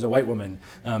if she was a white woman?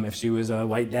 If she was a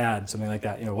white dad, something like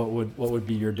that. What would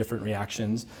be your different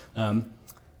reactions? And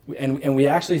we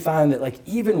actually find that like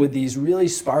even with these really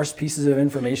sparse pieces of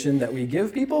information that we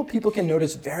give people can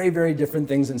notice very, very different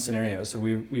things in scenarios. So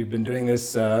we've been doing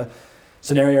this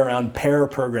scenario around pair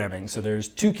programming. So there's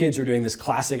two kids who are doing this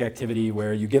classic activity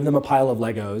where you give them a pile of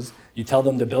Legos, you tell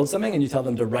them to build something, and you tell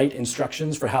them to write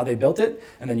instructions for how they built it,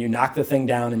 and then you knock the thing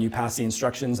down and you pass the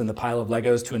instructions and the pile of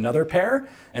Legos to another pair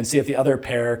and see if the other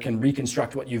pair can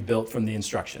reconstruct what you've built from the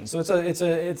instructions. So it's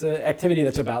a activity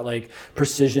that's about like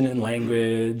precision in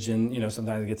language, and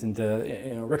sometimes it gets into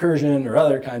recursion or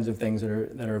other kinds of things that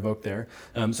are evoked there.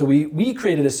 So we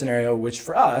created a scenario which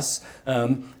for us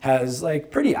has like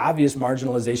pretty obvious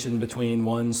marginalization between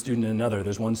one student and another.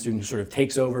 There's one student who sort of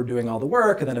takes over doing all the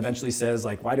work and then eventually says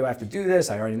like, why do I have to do this?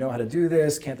 I already know how to do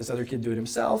this. Can't this other kid do it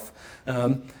himself?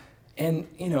 And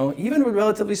even with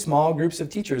relatively small groups of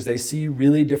teachers, they see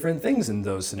really different things in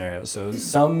those scenarios. So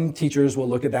some teachers will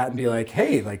look at that and be like,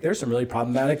 hey, like there's some really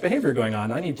problematic behavior going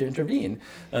on. I need to intervene.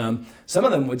 Some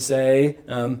of them would say,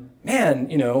 man,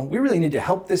 we really need to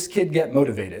help this kid get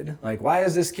motivated. Like, why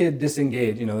is this kid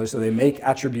disengaged? So they make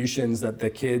attributions that the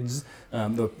kids,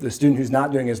 the student who's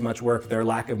not doing as much work, their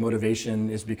lack of motivation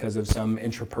is because of some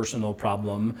intrapersonal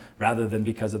problem rather than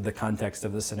because of the context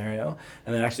of the scenario.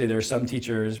 And then actually there are some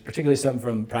teachers, particularly some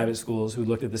from private schools, who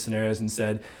looked at the scenarios and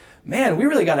said, man, we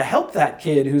really got to help that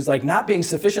kid who's like not being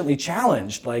sufficiently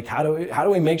challenged. Like, how do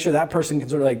we make sure that person can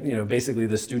sort of like, basically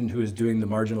the student who is doing the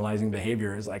marginalizing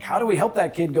behavior is like, how do we help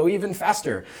that kid go even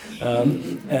faster? So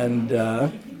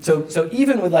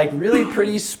even with like really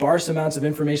pretty sparse amounts of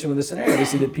information with the scenario, we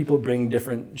see that people bring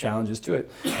different challenges to it.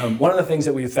 One of the things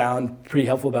that we've found pretty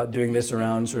helpful about doing this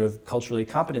around sort of culturally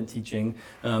competent teaching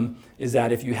is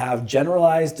that if you have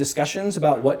generalized discussions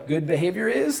about what good behavior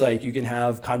is, like you can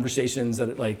have conversations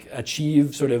that like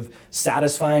achieve sort of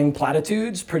satisfying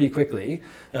platitudes pretty quickly.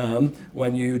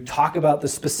 When you talk about the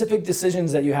specific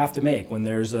decisions that you have to make, when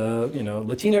there's a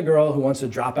Latina girl who wants to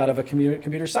drop out of a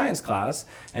computer science class,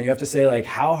 and you have to say like,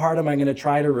 how hard am I going to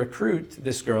try to recruit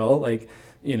this girl? Like,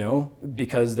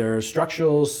 because there are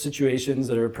structural situations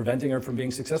that are preventing her from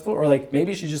being successful, or like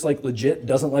maybe she just like legit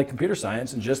doesn't like computer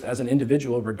science and just as an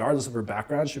individual, regardless of her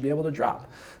background, should be able to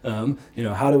drop.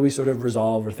 How do we sort of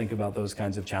resolve or think about those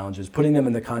kinds of challenges, putting them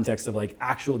in the context of like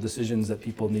actual decisions that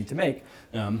people need to make,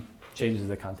 changes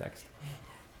the context.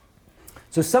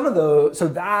 So let me go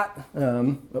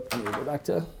back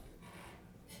to,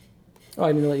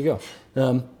 I need to let you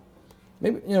go.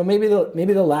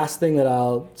 Maybe the last thing that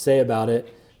I'll say about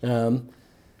it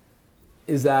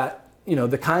is that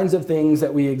the kinds of things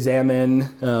that we examine.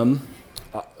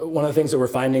 One of the things that we're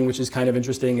finding, which is kind of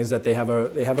interesting, is that they have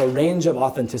a range of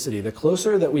authenticity. The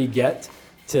closer that we get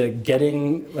to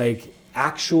getting like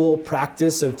actual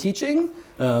practice of teaching,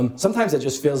 sometimes it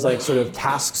just feels like sort of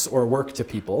tasks or work to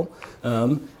people.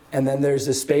 And then there's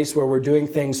this space where we're doing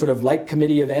things sort of like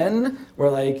Committee of N, where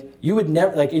like you would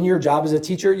never, like in your job as a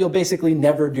teacher, you'll basically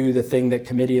never do the thing that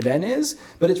Committee of N is,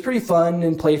 but it's pretty fun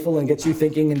and playful and gets you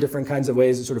thinking in different kinds of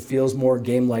ways. It sort of feels more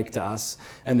game-like to us.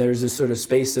 And there's this sort of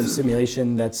space of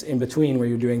simulation that's in between where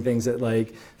you're doing things that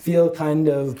like feel kind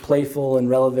of playful and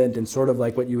relevant and sort of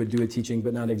like what you would do with teaching,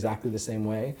 but not exactly the same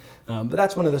way. But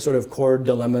that's one of the sort of core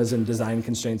dilemmas and design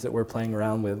constraints that we're playing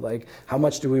around with. Like, how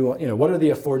much do we want, what are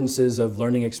the affordances of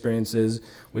learning experiences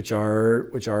which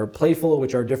are playful,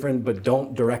 which are different, but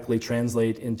don't directly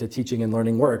translate into teaching and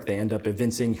learning work? They end up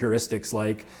evincing heuristics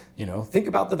like, think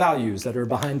about the values that are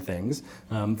behind things,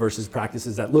 versus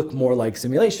practices that look more like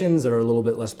simulations that are a little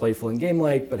bit less playful and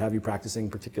game-like, but have you practicing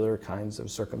particular kinds of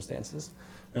circumstances.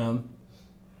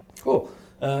 Cool.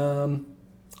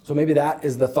 So maybe that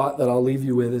is the thought that I'll leave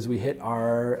you with as we hit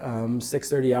our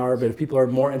 6:30 hour. But if people are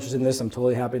more interested in this, I'm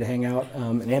totally happy to hang out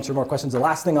and answer more questions. The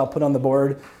last thing I'll put on the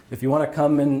board, if you want to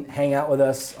come and hang out with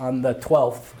us on the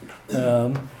 12th,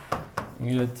 you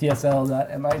go to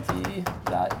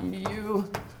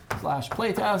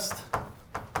tsl.mit.edu/playtest.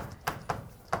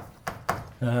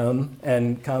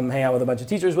 And come hang out with a bunch of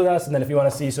teachers with us. And then if you want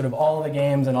to see sort of all the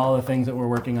games and all the things that we're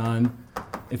working on,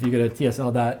 if you go to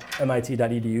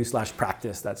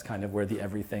tsl.mit.edu/practice, that's kind of where the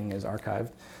everything is archived.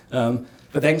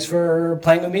 But thanks for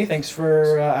playing with me. Thanks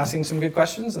for asking some good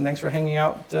questions. And thanks for hanging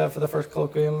out for the first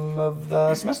colloquium of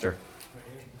the semester.